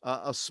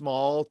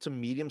small to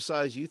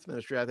medium-sized youth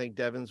ministry, I think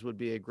Devin's would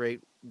be a great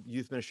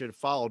youth ministry to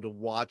follow, to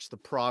watch the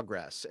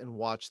progress and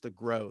watch the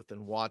growth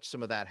and watch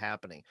some of that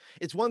happening.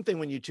 It's one thing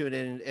when you tune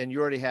in and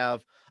you already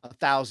have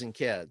 1,000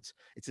 kids.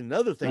 It's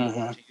another thing to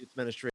watch a youth ministry